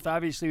 4th, 5th,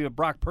 obviously with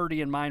Brock Purdy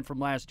in mind from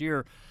last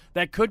year,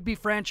 that could be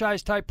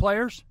franchise-type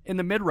players in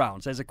the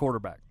mid-rounds as a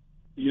quarterback?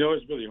 You know,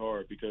 it's really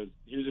hard because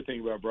here's the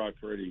thing about Brock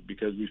Purdy,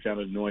 because we kind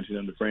of anointed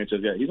him the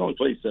franchise guy. He's only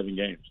played 7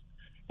 games.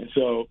 And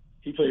so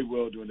he played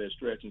well during that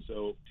stretch. And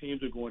so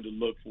teams are going to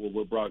look for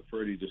what Brock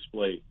Purdy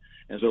displayed.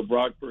 And so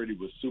Brock Purdy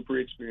was super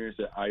experienced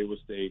at Iowa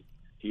State.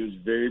 He was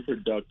very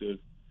productive.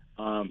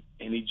 And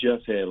he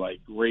just had,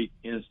 like, great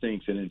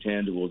instincts and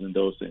intangibles and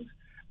those things.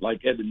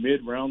 Like, at the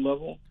mid-round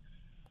level,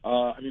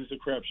 I mean, it's a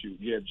crapshoot.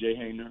 You have Jay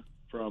Hayner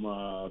from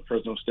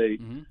Fresno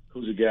State,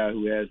 who's a guy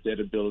who has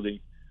that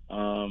ability.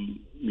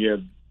 You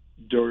have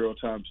Dorial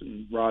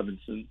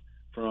Thompson-Robinson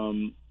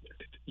from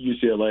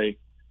UCLA,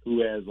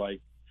 who has,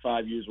 like,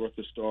 5 years' worth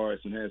of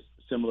starts and has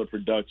similar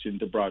production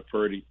to Brock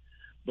Purdy.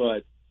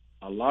 But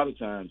a lot of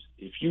times,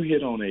 if you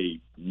hit on a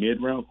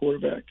mid-round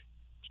quarterback,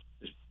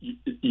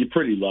 you're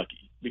pretty lucky.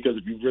 Because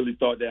if you really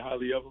thought that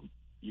highly of him,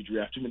 you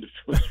draft him in the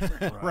first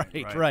round.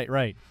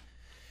 Right.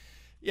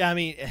 Yeah, I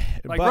mean,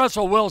 like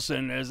Russell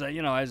Wilson as a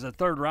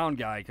 3rd round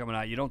guy coming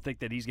out, you don't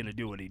think that he's going to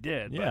do what he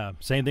did. Yeah,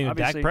 same thing with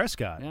Dak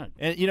Prescott. Yeah.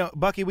 And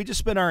Bucky, we just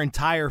spent our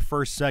entire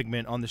first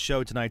segment on the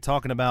show tonight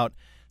talking about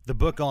the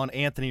book on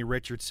Anthony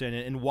Richardson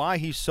and why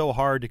he's so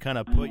hard to kind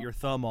of put your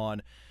thumb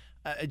on.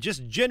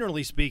 Just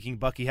generally speaking,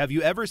 Bucky, have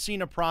you ever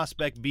seen a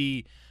prospect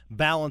be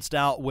balanced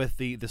out with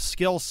the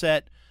skill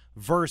set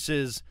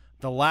versus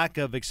the lack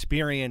of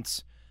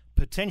experience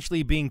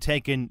potentially being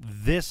taken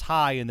this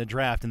high in the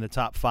draft in the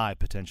top 5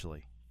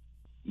 potentially?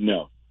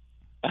 No,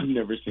 I've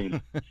never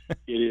seen it.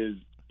 It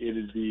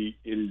is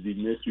the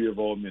mystery of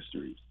all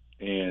mysteries.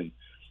 And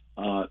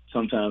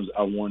sometimes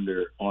I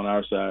wonder on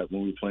our side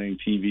when we're playing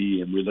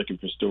TV and we're looking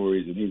for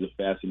stories, and he's a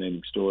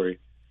fascinating story,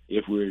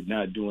 if we're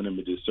not doing him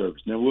a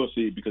disservice. Now we'll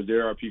see, because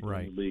there are people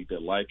in the league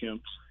that like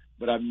him,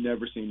 but I've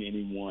never seen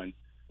anyone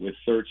with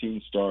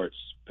 13 starts,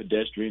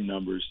 pedestrian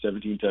numbers,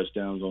 17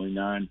 touchdowns, only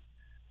 9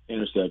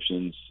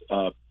 interceptions,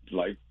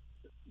 like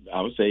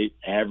I would say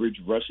average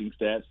rushing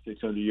stats,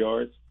 600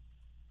 yards,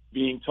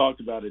 being talked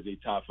about as a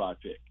top 5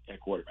 pick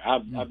at quarterback.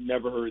 I've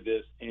never heard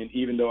this, and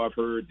even though I've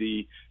heard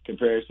the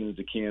comparisons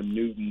to Cam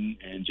Newton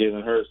and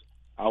Jalen Hurts,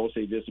 I will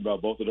say this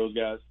about both of those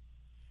guys.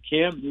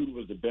 Cam Newton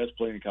was the best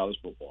player in college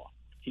football.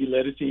 He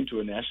led a team to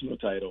a national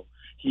title.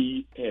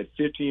 He had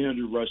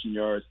 1,500 rushing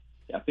yards.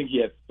 I think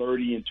he had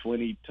 30 and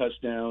 20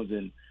 touchdowns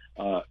and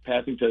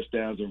passing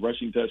touchdowns and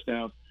rushing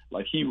touchdowns.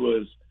 Like, he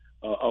was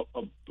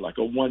like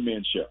a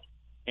one-man show.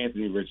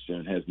 Anthony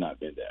Richardson has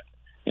not been that.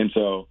 And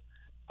so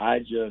I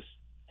just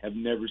have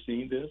never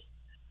seen this.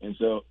 And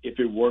so if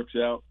it works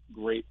out,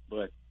 great,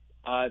 but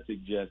I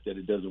suggest that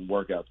it doesn't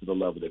work out to the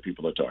level that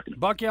people are talking about.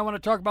 Bucky, I want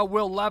to talk about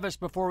Will Levis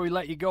before we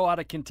let you go out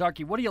of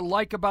Kentucky. What do you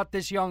like about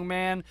this young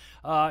man?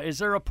 Is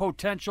there a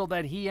potential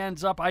that he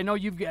ends up? I know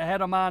you've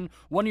had him on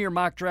one of your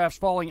mock drafts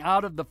falling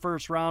out of the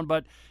first round,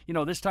 but,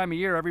 this time of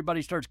year,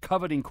 everybody starts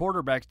coveting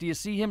quarterbacks. Do you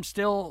see him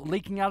still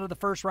leaking out of the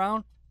first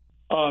round?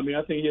 I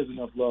think he has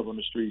enough love on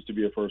the streets to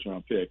be a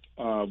first-round pick.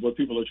 What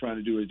people are trying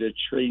to do is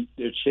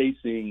they're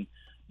chasing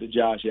the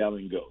Josh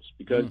Allen ghost,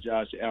 because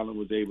Josh Allen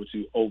was able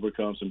to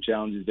overcome some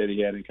challenges that he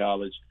had in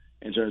college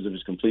in terms of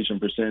his completion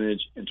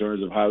percentage, in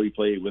terms of how he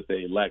played with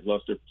a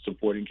lackluster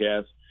supporting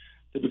cast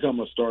to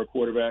become a star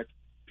quarterback.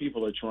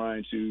 People are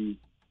trying to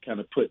kind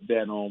of put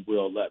that on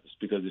Will Levis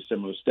because of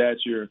similar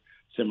stature,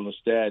 similar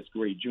stats,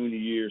 great junior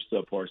year,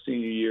 subpar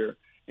senior year,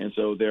 and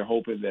so they're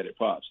hoping that it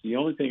pops. The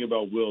only thing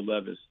about Will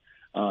Levis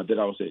that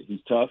I would say, he's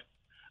tough.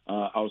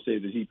 I would say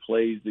that he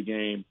plays the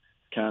game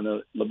kind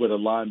of with a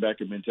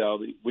linebacker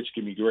mentality, which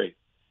can be great.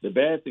 The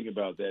bad thing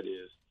about that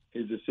is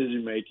his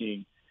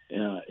decision-making,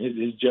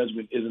 his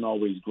judgment isn't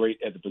always great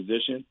at the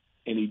position,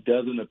 and he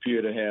doesn't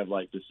appear to have,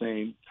 like, the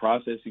same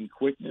processing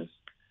quickness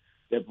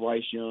that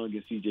Bryce Young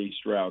and C.J.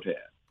 Stroud had.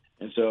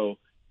 And so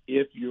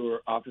if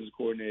your offensive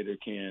coordinator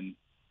can,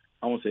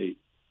 I won't say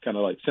kind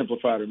of like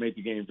simplify it or make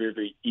the game very,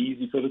 very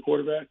easy for the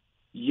quarterback,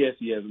 yes,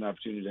 he has an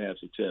opportunity to have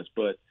success.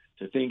 But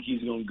to think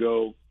he's going to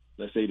go,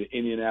 let's say, to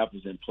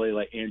Indianapolis and play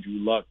like Andrew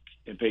Luck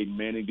and Peyton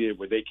Manning did,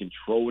 where they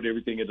controlled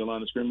everything at the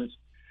line of scrimmage,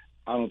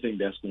 I don't think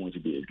that's going to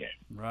be his game.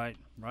 Right.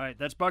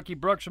 That's Bucky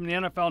Brooks from the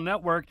NFL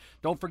Network.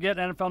 Don't forget,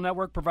 NFL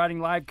Network providing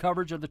live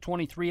coverage of the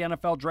 23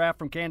 NFL Draft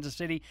from Kansas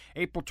City,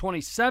 April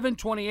 27,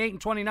 28,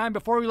 and 29.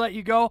 Before we let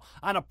you go,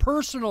 on a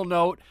personal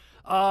note,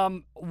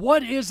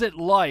 what is it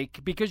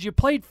like? Because you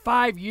played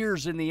 5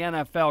 years in the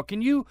NFL.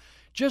 Can you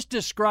just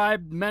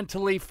describe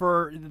mentally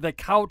for the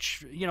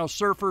couch,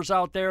 surfers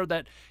out there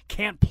that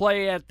can't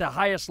play at the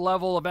highest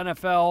level of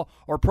NFL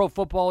or pro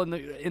football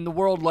in the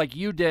world like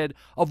you did,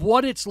 of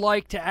what it's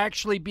like to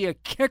actually be a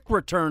kick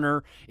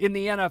returner in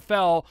the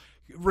NFL,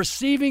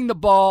 receiving the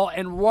ball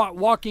and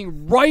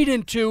walking right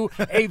into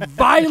a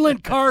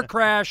violent car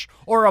crash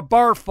or a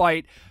bar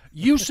fight.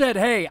 You said,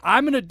 hey,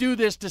 I'm going to do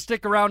this to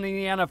stick around in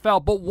the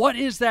NFL, but what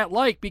is that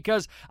like?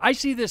 Because I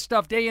see this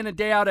stuff day in and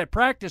day out at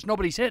practice.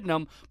 Nobody's hitting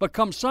them, but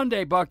come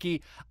Sunday,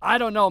 Bucky, I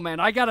don't know, man.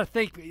 I got to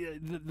think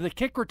the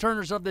kick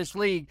returners of this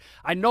league,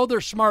 I know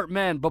they're smart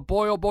men, but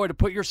boy, oh boy, to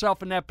put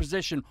yourself in that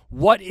position,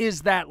 what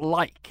is that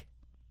like?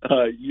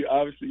 You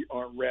obviously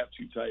aren't wrapped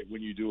too tight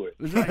when you do it.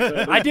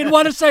 I didn't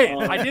want to say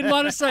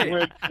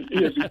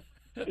it.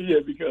 Yeah,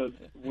 because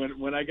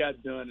when I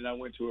got done and I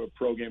went to a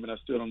pro game and I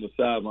stood on the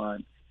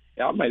sideline,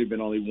 I might have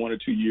been only 1 or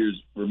 2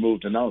 years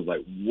removed, and I was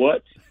like,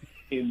 what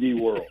in the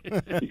world?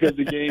 Because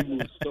the game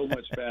moves so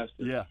much faster.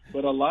 Yeah.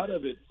 But a lot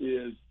of it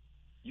is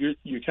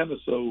you're kind of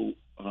so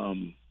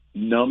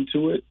numb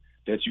to it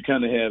that you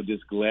kind of have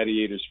this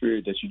gladiator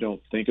spirit that you don't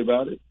think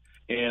about it.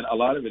 And a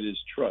lot of it is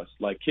trust,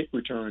 like kick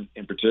return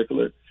in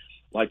particular.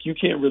 Like you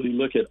can't really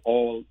look at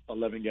all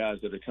 11 guys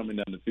that are coming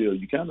down the field.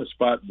 You kind of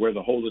spot where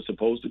the hole is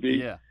supposed to be.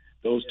 Yeah.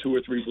 Those 2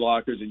 or 3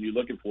 blockers, and you're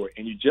looking for it.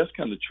 And you just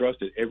kind of trust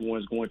that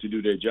everyone's going to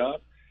do their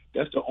job.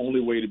 That's the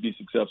only way to be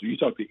successful. You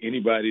talk to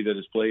anybody that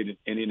has played in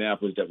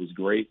Indianapolis that was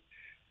great,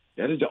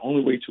 that is the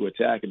only way to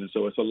attack it. And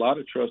so it's a lot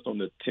of trust on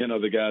the 10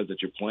 other guys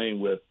that you're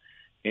playing with,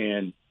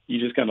 and you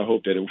just kind of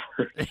hope that it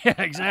works.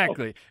 Yeah,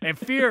 exactly. And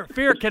fear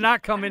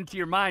cannot come into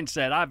your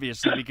mindset,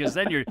 obviously, because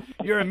then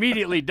you're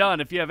immediately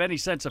done if you have any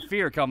sense of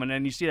fear coming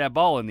and you see that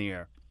ball in the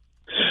air.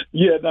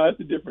 Yeah, no, it's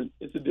a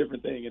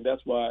different thing, and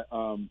that's why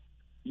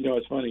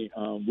it's funny.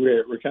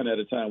 We're kind of at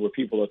a time where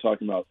people are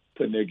talking about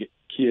putting their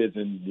kids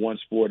in one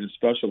sport and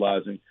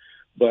specializing,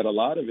 but a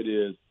lot of it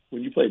is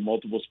when you play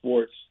multiple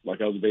sports.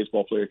 Like I was a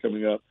baseball player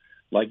coming up,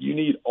 like you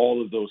need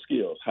all of those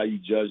skills: how you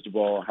judge the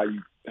ball,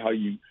 how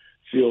you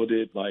field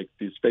it, like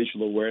the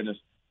spatial awareness.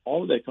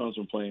 All of that comes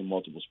from playing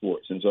multiple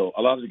sports. And so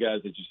a lot of the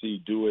guys that you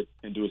see do it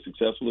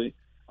successfully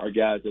are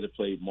guys that have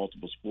played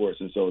multiple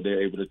sports, and so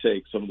they're able to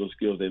take some of those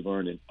skills they've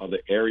learned in other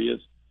areas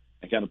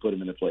and kind of put them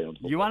into play on the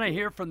football. You want to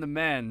hear from the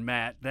men,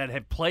 Matt, that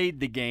have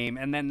played the game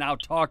and then now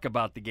talk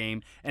about the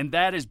game, and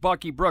that is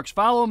Bucky Brooks.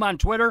 Follow him on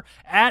Twitter,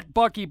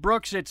 @Bucky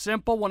Brooks. It's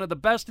simple, one of the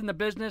best in the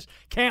business.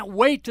 Can't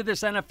wait till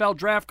this NFL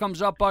draft comes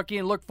up, Bucky,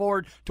 and look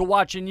forward to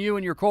watching you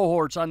and your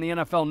cohorts on the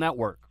NFL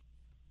Network.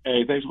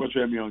 Hey, thanks so much for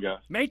having me on, guys.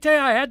 Mate,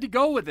 I had to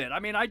go with it.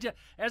 I mean,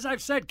 as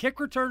I've said, kick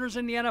returners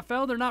in the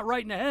NFL, they're not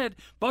right in the head.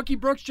 Bucky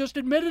Brooks just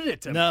admitted it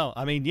to me. No,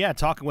 I mean, yeah,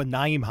 talking with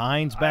Nyheim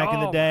Hines back in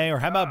the day, or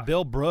how about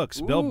Bill Brooks?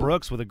 Ooh. Bill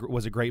Brooks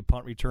was a great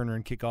punt returner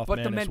and kickoff man as well.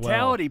 But the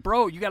mentality,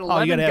 bro, you got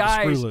 11 guys.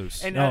 Have the screw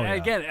loose. And yeah.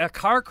 Again, a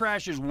car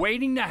crash is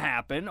waiting to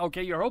happen.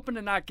 Okay, you're hoping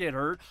to not get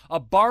hurt. A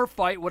bar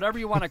fight, whatever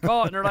you want to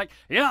call it. And they're like,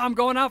 yeah, I'm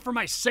going out for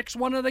my 6th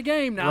one of the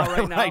game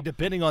right now. Right,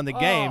 depending on the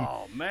game.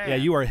 Oh, man. Yeah,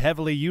 you are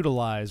heavily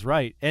utilized,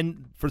 right.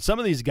 And for some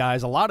of these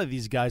guys, a lot of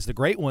these guys, the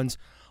great ones,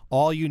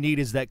 all you need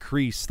is that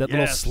crease, that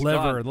little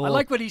sliver. I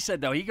like what he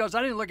said, though. He goes,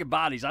 I didn't look at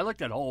bodies. I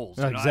looked at holes.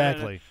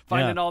 Exactly.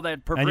 Finding all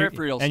that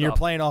peripheral stuff. And you're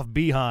playing off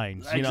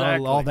behinds,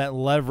 exactly. All that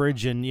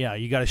leverage. And, yeah,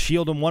 you got to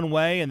shield them one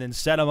way and then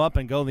set them up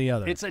and go the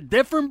other. It's a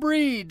different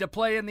breed to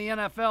play in the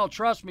NFL.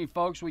 Trust me,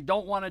 folks. We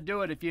don't want to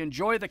do it. If you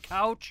enjoy the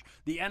couch,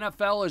 the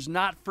NFL is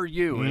not for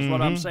you, is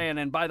what I'm saying.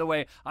 And, by the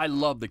way, I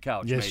love the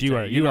couch. Yes, mate. you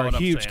are. You are a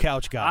huge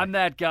couch guy. I'm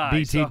that guy.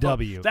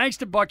 BTW. So, thanks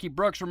to Bucky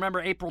Brooks.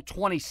 Remember, April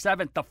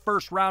 27th, the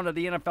first round of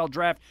the NFL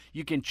Draft.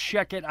 You can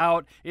check it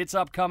out. It's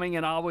upcoming,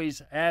 and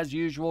always, as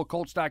usual,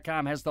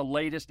 Colts.com has the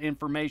latest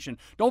information.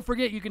 Don't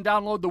forget, you can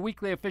download the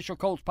weekly official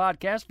Colts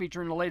podcast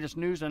featuring the latest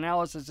news,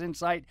 analysis,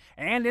 insight,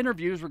 and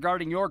interviews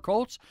regarding your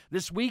Colts.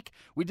 This week,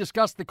 we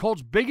discussed the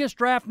Colts' biggest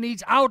draft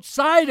needs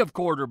outside of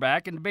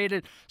quarterback and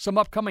debated some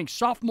upcoming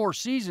sophomore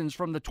seasons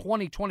from the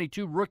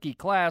 2022 rookie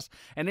class.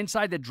 And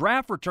inside the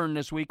draft return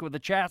this week with a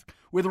chat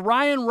with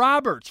Ryan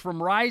Roberts from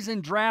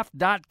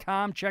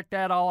RisenDraft.com. Check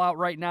that all out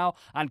right now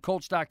on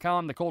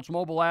Colts.com, the Colts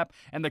mobile app,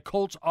 and the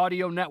Colts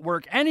Audio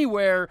Network,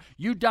 anywhere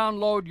you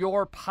download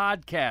your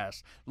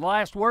podcast. The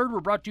last word, we're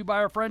brought to you by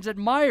our friends at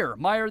Meijer.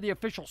 Meijer, the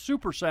official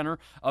supercenter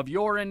of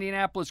your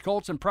Indianapolis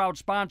Colts and proud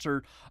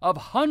sponsor of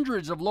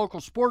hundreds of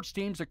local sports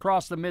teams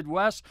across the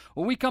Midwest.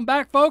 When we come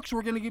back, folks,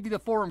 we're going to give you the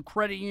Forum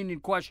Credit Union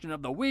question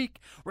of the week.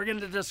 We're going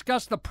to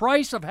discuss the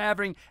price of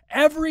having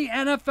every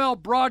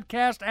NFL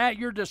broadcast at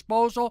your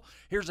disposal.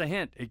 Here's a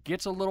hint. It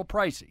gets a little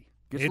pricey.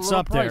 It's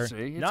up there.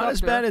 Not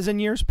as bad as in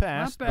years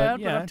past, not bad, but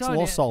yeah, I'm it's a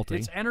little salty.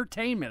 It's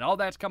entertainment. All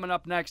that's coming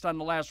up next on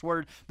The Last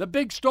Word. The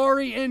big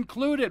story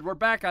included. We're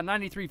back on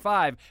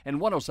 93.5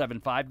 and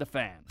 107.5 The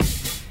Fan.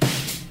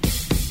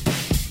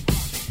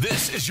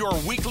 This is your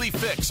weekly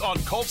fix on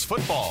Colts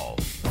football.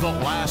 The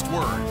Last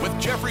Word with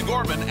Jeffrey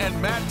Gorman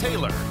and Matt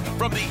Taylor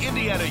from the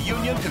Indiana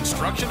Union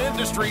Construction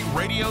Industry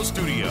Radio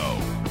Studio.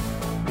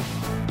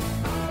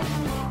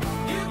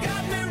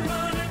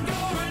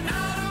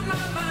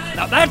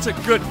 Now that's a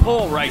good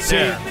pull right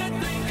there.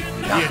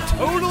 You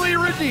totally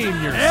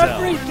redeemed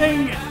yourself.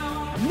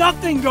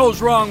 Nothing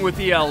goes wrong with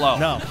ELO.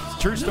 No, it's a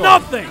true story.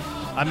 Nothing.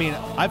 I mean,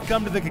 I've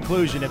come to the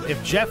conclusion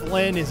if Jeff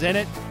Lynn is in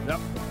it,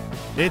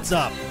 it's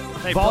up.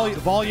 Hey,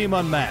 Volume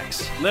on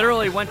max.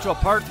 Literally went to a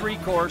par 3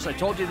 course. I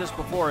told you this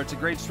before. It's a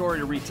great story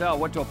to retell.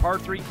 Went to a par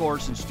 3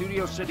 course in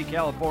Studio City,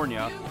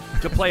 California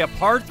to play a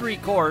par 3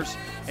 course.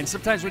 And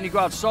sometimes when you go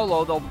out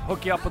solo, they'll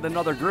hook you up with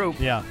another group.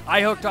 Yeah.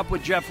 I hooked up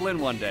with Jeff Lynn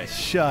one day.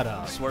 Shut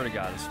up. I swear to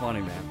God. It's funny,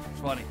 man.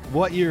 It's funny.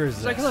 What year is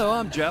He's this? like, hello,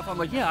 I'm Jeff. I'm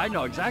like, yeah, I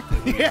know exactly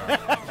who you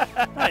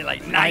are.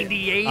 Like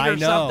 98 I or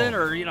know. something,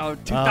 or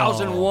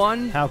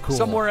 2001. How cool.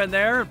 Somewhere in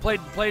there.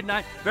 Played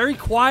night. Very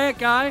quiet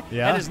guy.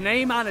 Yeah. Had his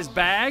name on his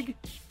bag.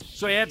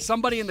 So he had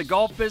somebody in the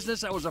golf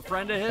business that was a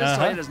friend of his. So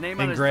he had his name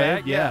on his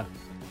Engraved, bag. yeah.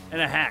 And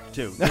a hack,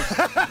 too.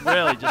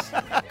 Just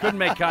couldn't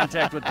make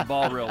contact with the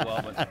ball real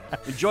well, but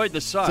enjoyed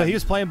the sun. So he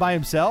was playing by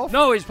himself?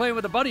 No, he's playing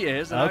with a buddy of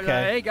his. And I was Okay.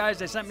 like, hey, guys,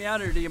 they sent me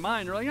out here. Do you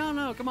mind? They're like, oh,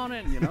 no, come on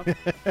in,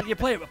 And you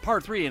play a par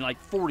 3 in like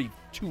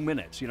 42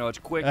 minutes. It's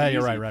quick and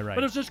You're easy. right.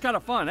 But it's just kind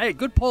of fun. Hey,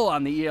 good pull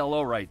on the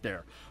ELO right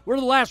there. We're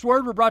the Last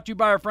Word. We're brought to you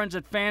by our friends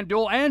at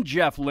FanDuel and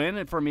Jeff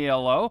Lynn from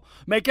ELO.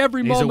 Make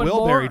every He's a moment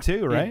Wilbury more.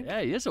 too, right? Yeah,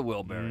 he is a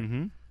Wilbury.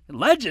 Mm-hmm.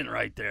 Legend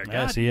right there. God,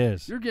 Yes, he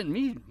is. You're getting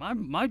me,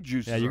 my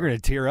juices. Yeah, you're going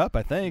to tear up,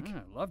 I think. Yeah,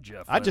 I love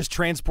Jeff. I just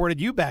transported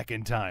you back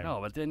in time.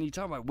 No, but then you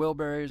talk about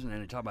Wilburys, and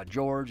then you talk about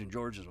George, and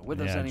George isn't with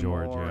us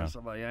anymore. George, yeah. And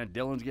stuff like that. And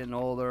Dylan's getting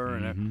older.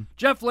 And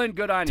Jeff Lynn,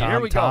 good on you. Tom, Here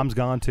we go. Tom's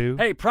gone too.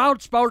 Hey, proud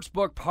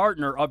sportsbook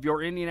partner of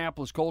your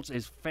Indianapolis Colts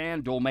is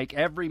FanDuel. Make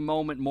every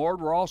moment more.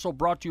 We're also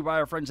brought to you by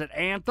our friends at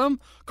Anthem.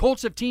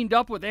 Colts have teamed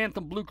up with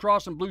Anthem Blue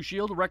Cross and Blue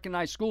Shield to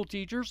recognize school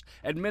teachers,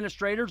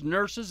 administrators,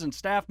 nurses, and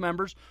staff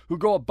members who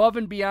go above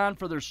and beyond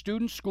for their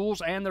students,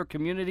 schools, and their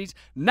communities.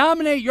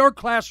 Nominate your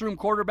classroom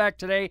quarterback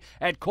today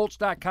at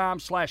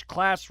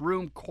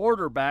Colts.com/classroom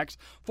quarterbacks.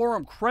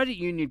 Forum Credit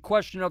Union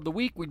question of the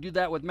week. We do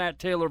that with Matt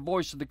Taylor,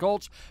 voice of the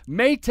Colts.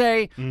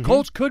 Maytay,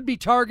 Colts could be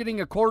targeting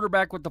a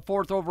quarterback with the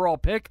 4th overall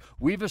pick.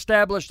 We've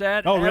established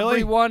that. Oh, really?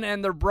 Everyone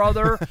and their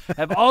brother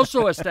have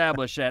also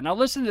established that. Now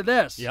listen to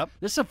this. Yep.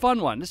 This is a fun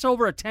one. This is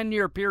over a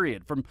 10-year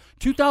period. From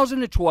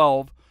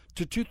 2012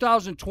 to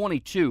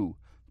 2022,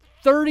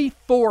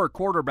 34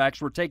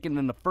 quarterbacks were taken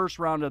in the first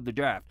round of the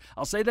draft.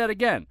 I'll say that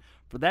again.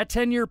 For that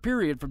 10-year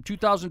period, from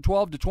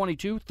 2012 to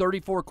 22,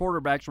 34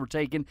 quarterbacks were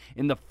taken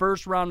in the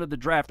first round of the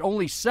draft.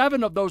 Only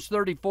 7 of those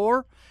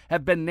 34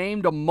 have been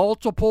named to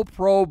multiple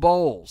Pro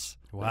Bowls.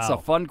 Wow. That's a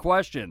fun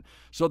question.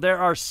 So there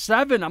are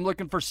 7. I'm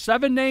looking for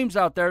 7 names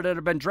out there that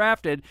have been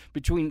drafted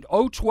between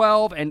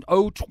 012 and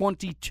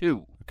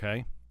 022.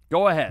 Okay.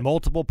 Go ahead.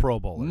 Multiple Pro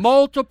Bowlers.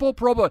 Multiple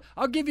Pro Bowlers.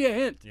 I'll give you a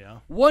hint. Yeah.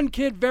 One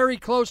kid very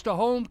close to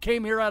home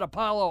came here at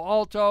Palo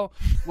Alto,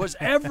 was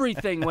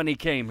everything when he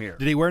came here.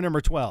 Did he wear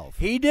number 12?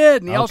 He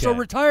did, and he also Okay.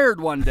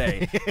 retired one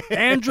day.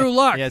 Andrew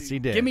Luck. Yes, he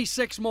did. Give me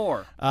 6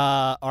 more.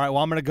 All right,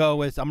 well, I'm going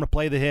to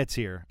play the hits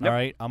here. Yep. All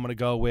right, I'm going to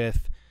go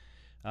with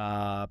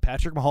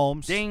Patrick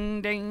Mahomes.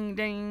 Ding, ding,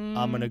 ding.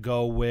 I'm going to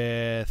go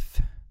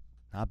with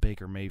not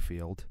Baker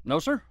Mayfield. No,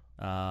 sir.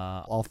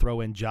 I'll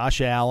throw in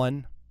Josh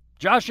Allen.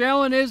 Josh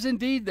Allen is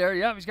indeed there.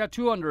 Yeah, he's got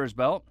 2 under his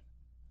belt.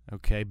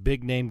 Okay,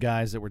 big name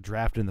guys that were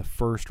drafted in the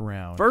first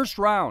round. First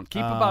round.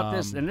 Keep about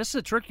this. And this is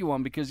a tricky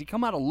one because he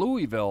come out of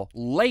Louisville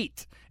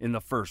late in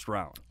the first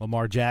round.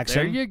 Lamar Jackson.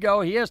 There you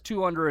go. He has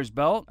 2 under his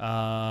belt.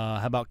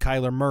 How about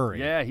Kyler Murray?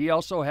 Yeah, he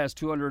also has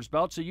 2 under his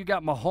belt. So you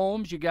got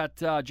Mahomes, you got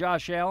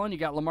Josh Allen, you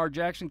got Lamar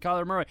Jackson,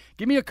 Kyler Murray.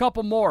 Give me a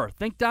couple more.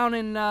 Think down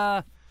in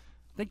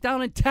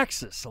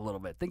Texas a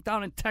little bit. Think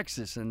down in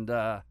Texas and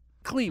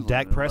Cleveland.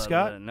 Dak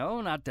Prescott?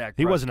 No, not Dak Prescott.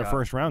 He wasn't a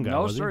first-round guy,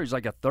 No, was he? sir. He's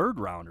like a 3rd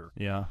rounder.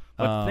 Yeah.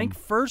 But think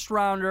first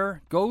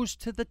rounder, goes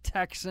to the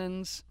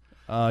Texans.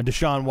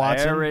 Deshaun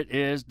Watson. There it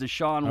is,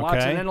 Deshaun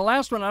Watson. Okay. And the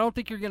last one I don't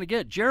think you're going to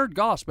get. Jared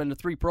Goff's been to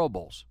 3 Pro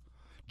Bowls.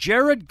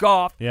 Jared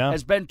Goff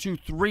has been to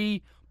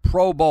 3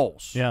 Pro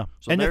Bowls. Yeah.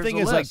 So and the there's thing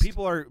the is, list.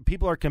 like,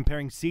 people are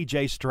comparing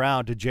C.J.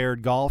 Stroud to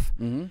Jared Goff,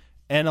 and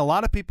a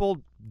lot of people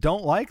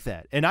don't like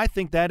that. And I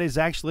think that is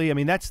actually, I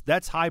mean,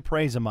 that's high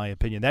praise in my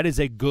opinion. That is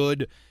a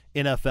good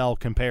NFL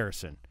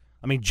comparison.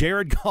 I mean,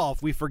 Jared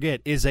Goff, we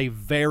forget, is a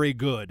very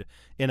good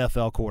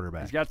NFL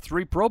quarterback. He's got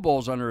 3 Pro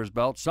Bowls under his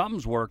belt.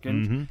 Something's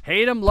working.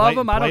 Hate him, love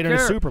him, I don't played in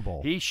care. a Super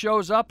Bowl. He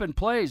shows up and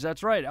plays.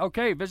 That's right.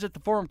 Okay, visit the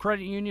Forum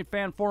Credit Union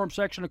fan forum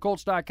section of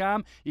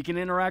Colts.com. You can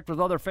interact with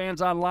other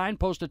fans online,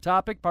 post a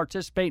topic,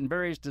 participate in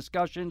various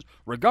discussions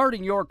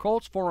regarding your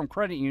Colts. Forum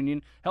Credit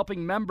Union,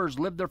 helping members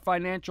live their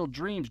financial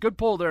dreams. Good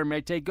pull there,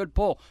 Maytay. Good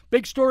pull.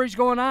 Big stories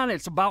going on.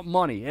 It's about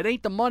money. It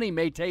ain't the money,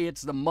 Maytay.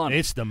 It's the money.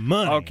 It's the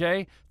money.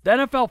 Okay? The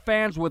NFL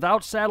fans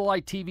without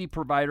satellite TV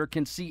provider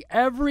can see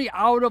every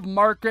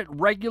out-of-market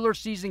regular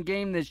season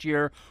game this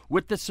year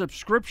with the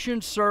subscription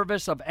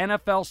service of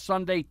NFL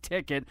Sunday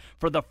Ticket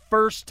for the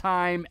first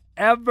time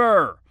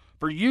ever.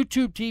 For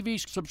YouTube TV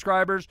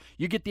subscribers,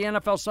 you get the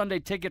NFL Sunday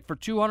ticket for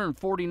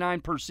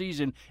 $249 per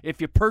season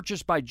if you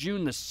purchase by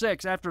June the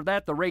 6th. After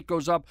that, the rate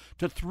goes up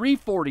to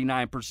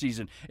 $349 per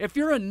season. If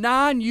you're a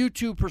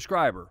non-YouTube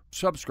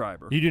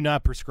subscriber. You do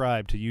not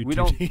prescribe to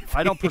YouTube TV.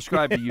 I don't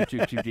prescribe to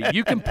YouTube TV.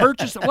 You can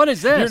purchase. What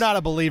is this? You're not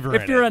a believer in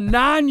it. If you're a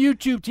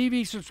non-YouTube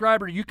TV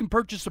subscriber, you can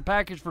purchase a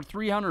package for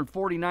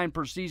 $349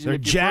 per season. They're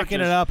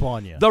jacking it up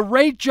on you. The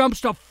rate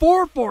jumps to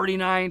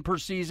 $449 per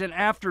season.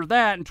 After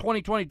that, in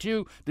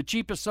 2022, the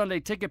cheapest Sunday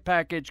ticket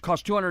package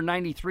cost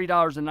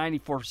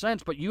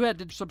 $293.94, but you had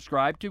to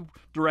subscribe to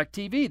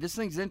DirecTV. This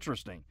thing's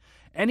interesting.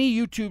 Any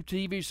YouTube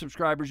TV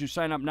subscribers who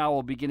sign up now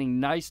will be getting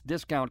nice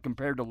discount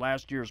compared to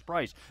last year's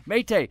price.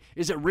 Mate,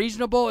 is it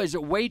reasonable? Is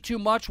it way too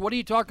much? What are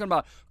you talking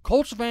about?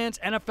 Colts fans,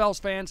 NFL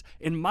fans,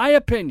 in my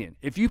opinion,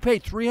 if you pay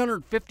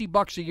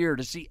 $350 a year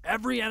to see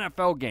every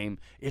NFL game,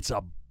 it's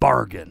a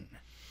bargain.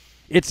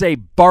 It's a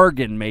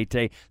bargain,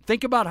 mate.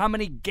 Think about how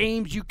many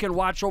games you can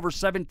watch over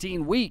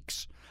 17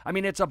 weeks. I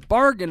mean, it's a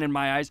bargain in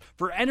my eyes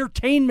for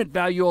entertainment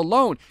value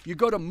alone. You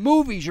go to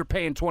movies, you're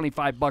paying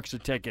 $25 a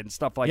ticket and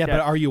stuff like that. Yeah,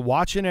 but are you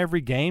watching every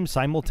game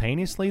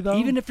simultaneously, though?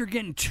 Even if you're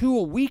getting 2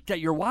 a week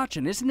that you're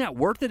watching, isn't that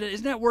worth it?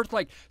 Isn't that worth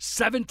like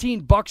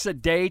 $17 a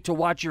day to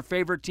watch your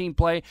favorite team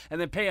play and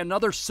then pay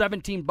another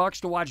 $17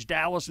 to watch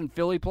Dallas and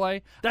Philly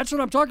play? That's what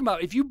I'm talking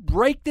about. If you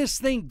break this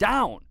thing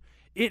down,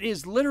 it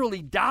is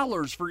literally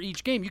dollars for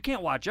each game. You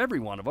can't watch every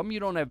one of them. You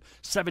don't have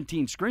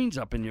 17 screens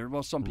up in your.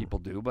 Well, some people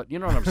do, but you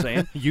know what I'm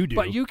saying. You do.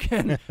 But you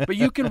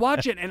can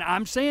watch it. And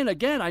I'm saying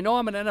again, I know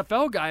I'm an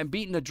NFL guy. I'm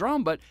beating the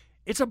drum, but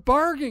it's a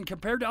bargain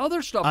compared to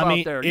other stuff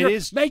out there. It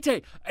is. Mate,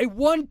 a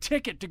one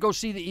ticket to go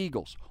see the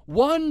Eagles.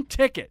 One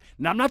ticket.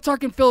 Now I'm not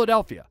talking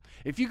Philadelphia.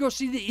 If you go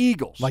see the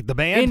Eagles, like the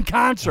band in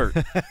concert,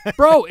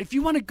 bro. If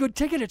you want a good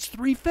ticket, it's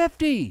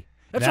 $350.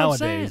 That's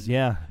nowadays, what I'm saying.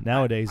 Yeah,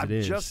 nowadays it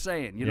is. I'm just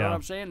saying. You know what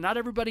I'm saying? Not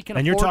everybody can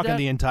afford that. And you're talking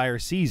the entire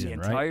season,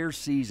 right? The entire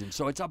season.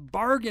 So it's a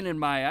bargain in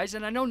my eyes.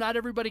 And I know not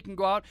everybody can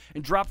go out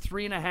and drop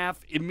 $3.50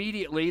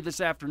 immediately this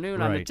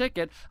afternoon on the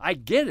ticket. I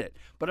get it.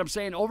 But I'm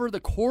saying over the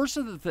course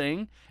of the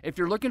thing, if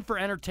you're looking for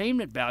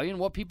entertainment value and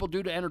what people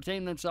do to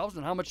entertain themselves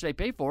and how much they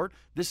pay for it,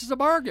 this is a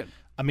bargain.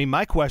 I mean,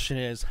 my question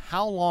is,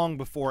 how long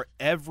before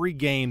every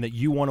game that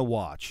you want to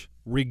watch,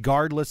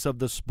 regardless of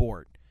the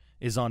sport,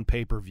 is on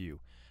pay-per-view?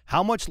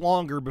 How much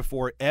longer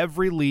before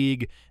every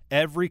league,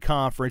 every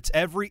conference,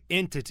 every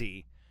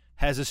entity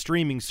has a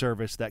streaming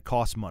service that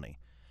costs money?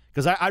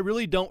 Because I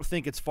really don't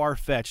think it's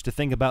far-fetched to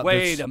think about this.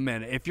 Wait a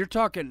minute. If you're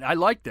talking, I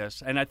like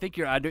this, and I think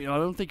I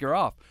don't think you're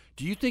off.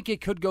 Do you think it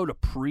could go to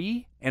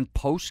pre and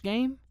post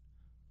game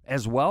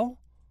as well?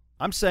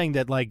 I'm saying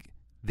that like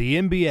the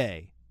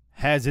NBA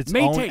has its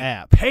own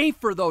app. Pay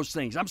for those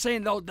things. I'm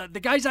saying, though, the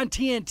guys on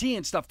TNT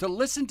and stuff, to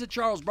listen to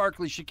Charles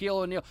Barkley,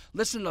 Shaquille O'Neal,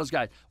 listen to those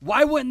guys.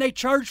 Why wouldn't they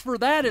charge for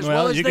that as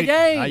well as the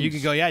games? You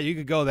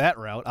could go that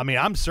route. I mean,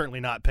 I'm certainly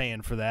not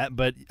paying for that,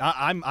 but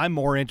I'm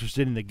more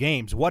interested in the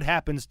games. What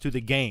happens to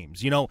the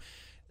games? You know,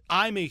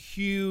 I'm a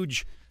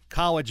huge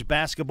college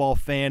basketball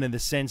fan in the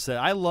sense that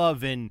I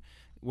love when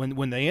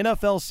the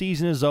NFL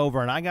season is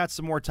over and I got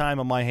some more time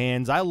on my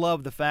hands, I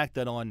love the fact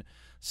that on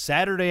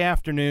Saturday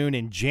afternoon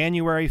in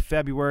January,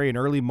 February, and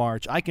early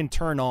March, I can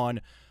turn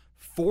on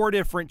 4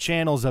 different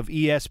channels of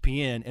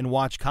ESPN and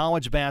watch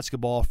college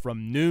basketball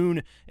from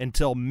noon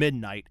until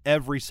midnight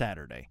every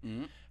Saturday.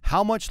 Mm-hmm.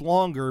 How much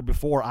longer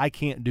before I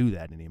can't do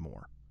that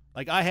anymore?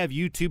 Like, I have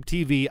YouTube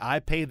TV. I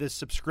pay this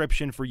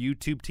subscription for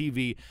YouTube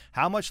TV.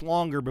 How much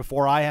longer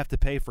before I have to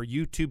pay for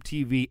YouTube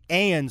TV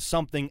and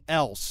something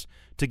else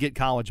to get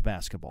college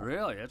basketball?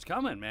 Really? It's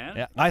coming, man.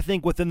 Yeah, I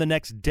think within the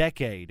next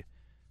decade,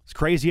 as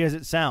crazy as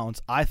it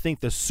sounds, I think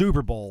the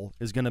Super Bowl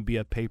is going to be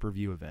a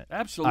pay-per-view event.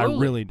 Absolutely. I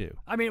really do.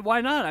 I mean, why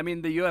not? I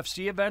mean, the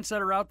UFC events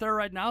that are out there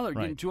right now, they're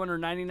getting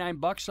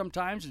 $299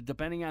 sometimes,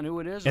 depending on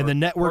who it is. And the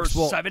networks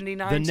will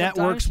 $79 the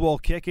networks will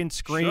kick and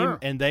scream,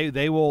 and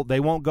they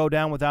won't go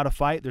down without a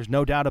fight. There's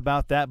no doubt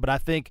about that. But I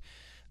think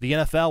the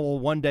NFL will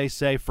one day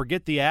say,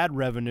 forget the ad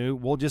revenue.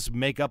 We'll just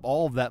make up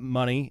all of that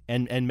money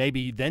and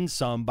maybe then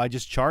some by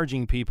just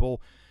charging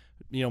people.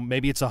 You know,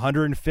 maybe it's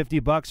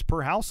 $150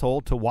 per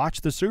household to watch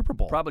the Super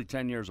Bowl. Probably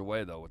 10 years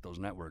away, though, with those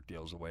network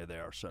deals the way they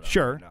are set up.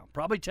 Sure. Right now.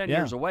 Probably 10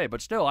 years away,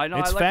 but still, I know.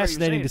 It's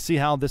fascinating to see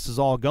how this is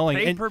all going.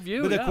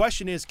 Pay-per-view, But the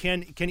question is,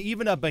 can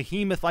even a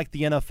behemoth like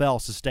the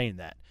NFL sustain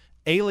that?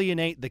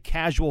 Alienate the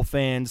casual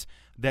fans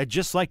that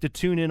just like to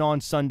tune in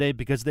on Sunday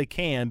because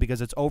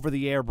it's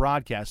over-the-air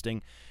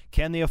broadcasting.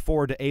 Can they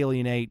afford to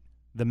alienate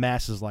the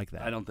masses like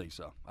that? I don't think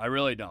so. I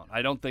really don't.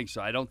 I don't think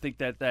so. I don't think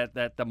that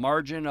the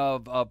margin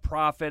of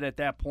profit at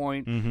that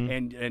point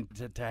and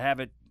to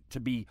have it to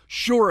be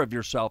sure of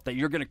yourself that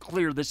you're going to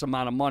clear this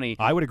amount of money.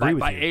 I would agree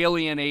with by you.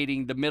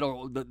 Alienating the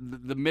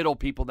middle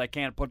people that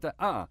can't put that.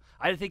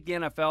 I think the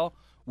NFL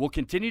will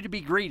continue to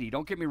be greedy.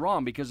 Don't get me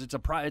wrong, because it's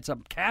a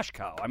cash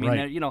cow. I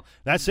mean, you know,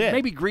 that's it.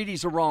 Maybe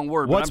greedy's the wrong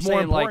word. What's but I'm more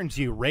saying, important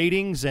to you,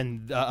 ratings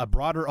and a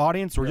broader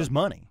audience, or just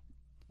money?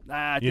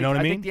 I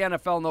think the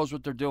NFL knows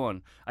what they're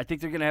doing. I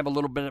think they're going to have a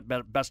little bit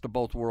of best of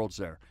both worlds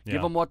there. Yeah.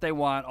 Give them what they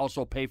want,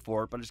 also pay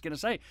for it. But it's going to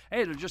say,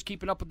 hey, they're just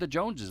keeping up with the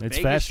Joneses. It's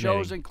Vegas fascinating.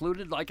 shows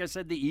included, like I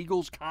said, the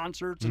Eagles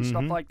concerts and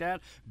stuff like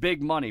that.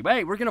 Big money.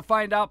 Hey, we're going to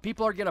find out.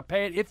 People are going to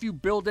pay it. If you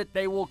build it,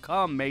 they will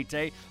come,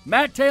 Maytay.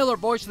 Matt Taylor,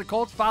 voice of the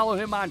Colts. Follow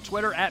him on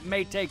Twitter at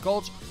Maytay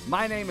Colts.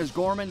 My name is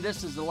Gorman.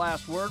 This is The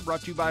Last Word,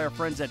 brought to you by our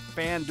friends at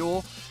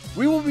FanDuel.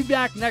 We will be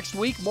back next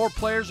week. More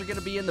players are going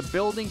to be in the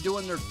building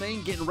doing their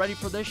thing, getting ready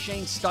for this.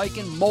 Shane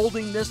Steichen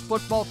molding this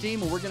football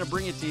team, and we're going to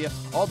bring it to you.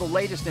 All the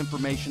latest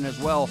information as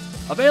well,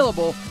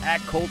 available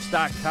at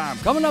Colts.com.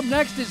 Coming up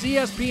next is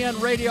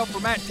ESPN Radio. For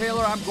Matt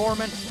Taylor, I'm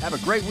Gorman. Have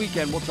a great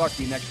weekend. We'll talk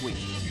to you next week.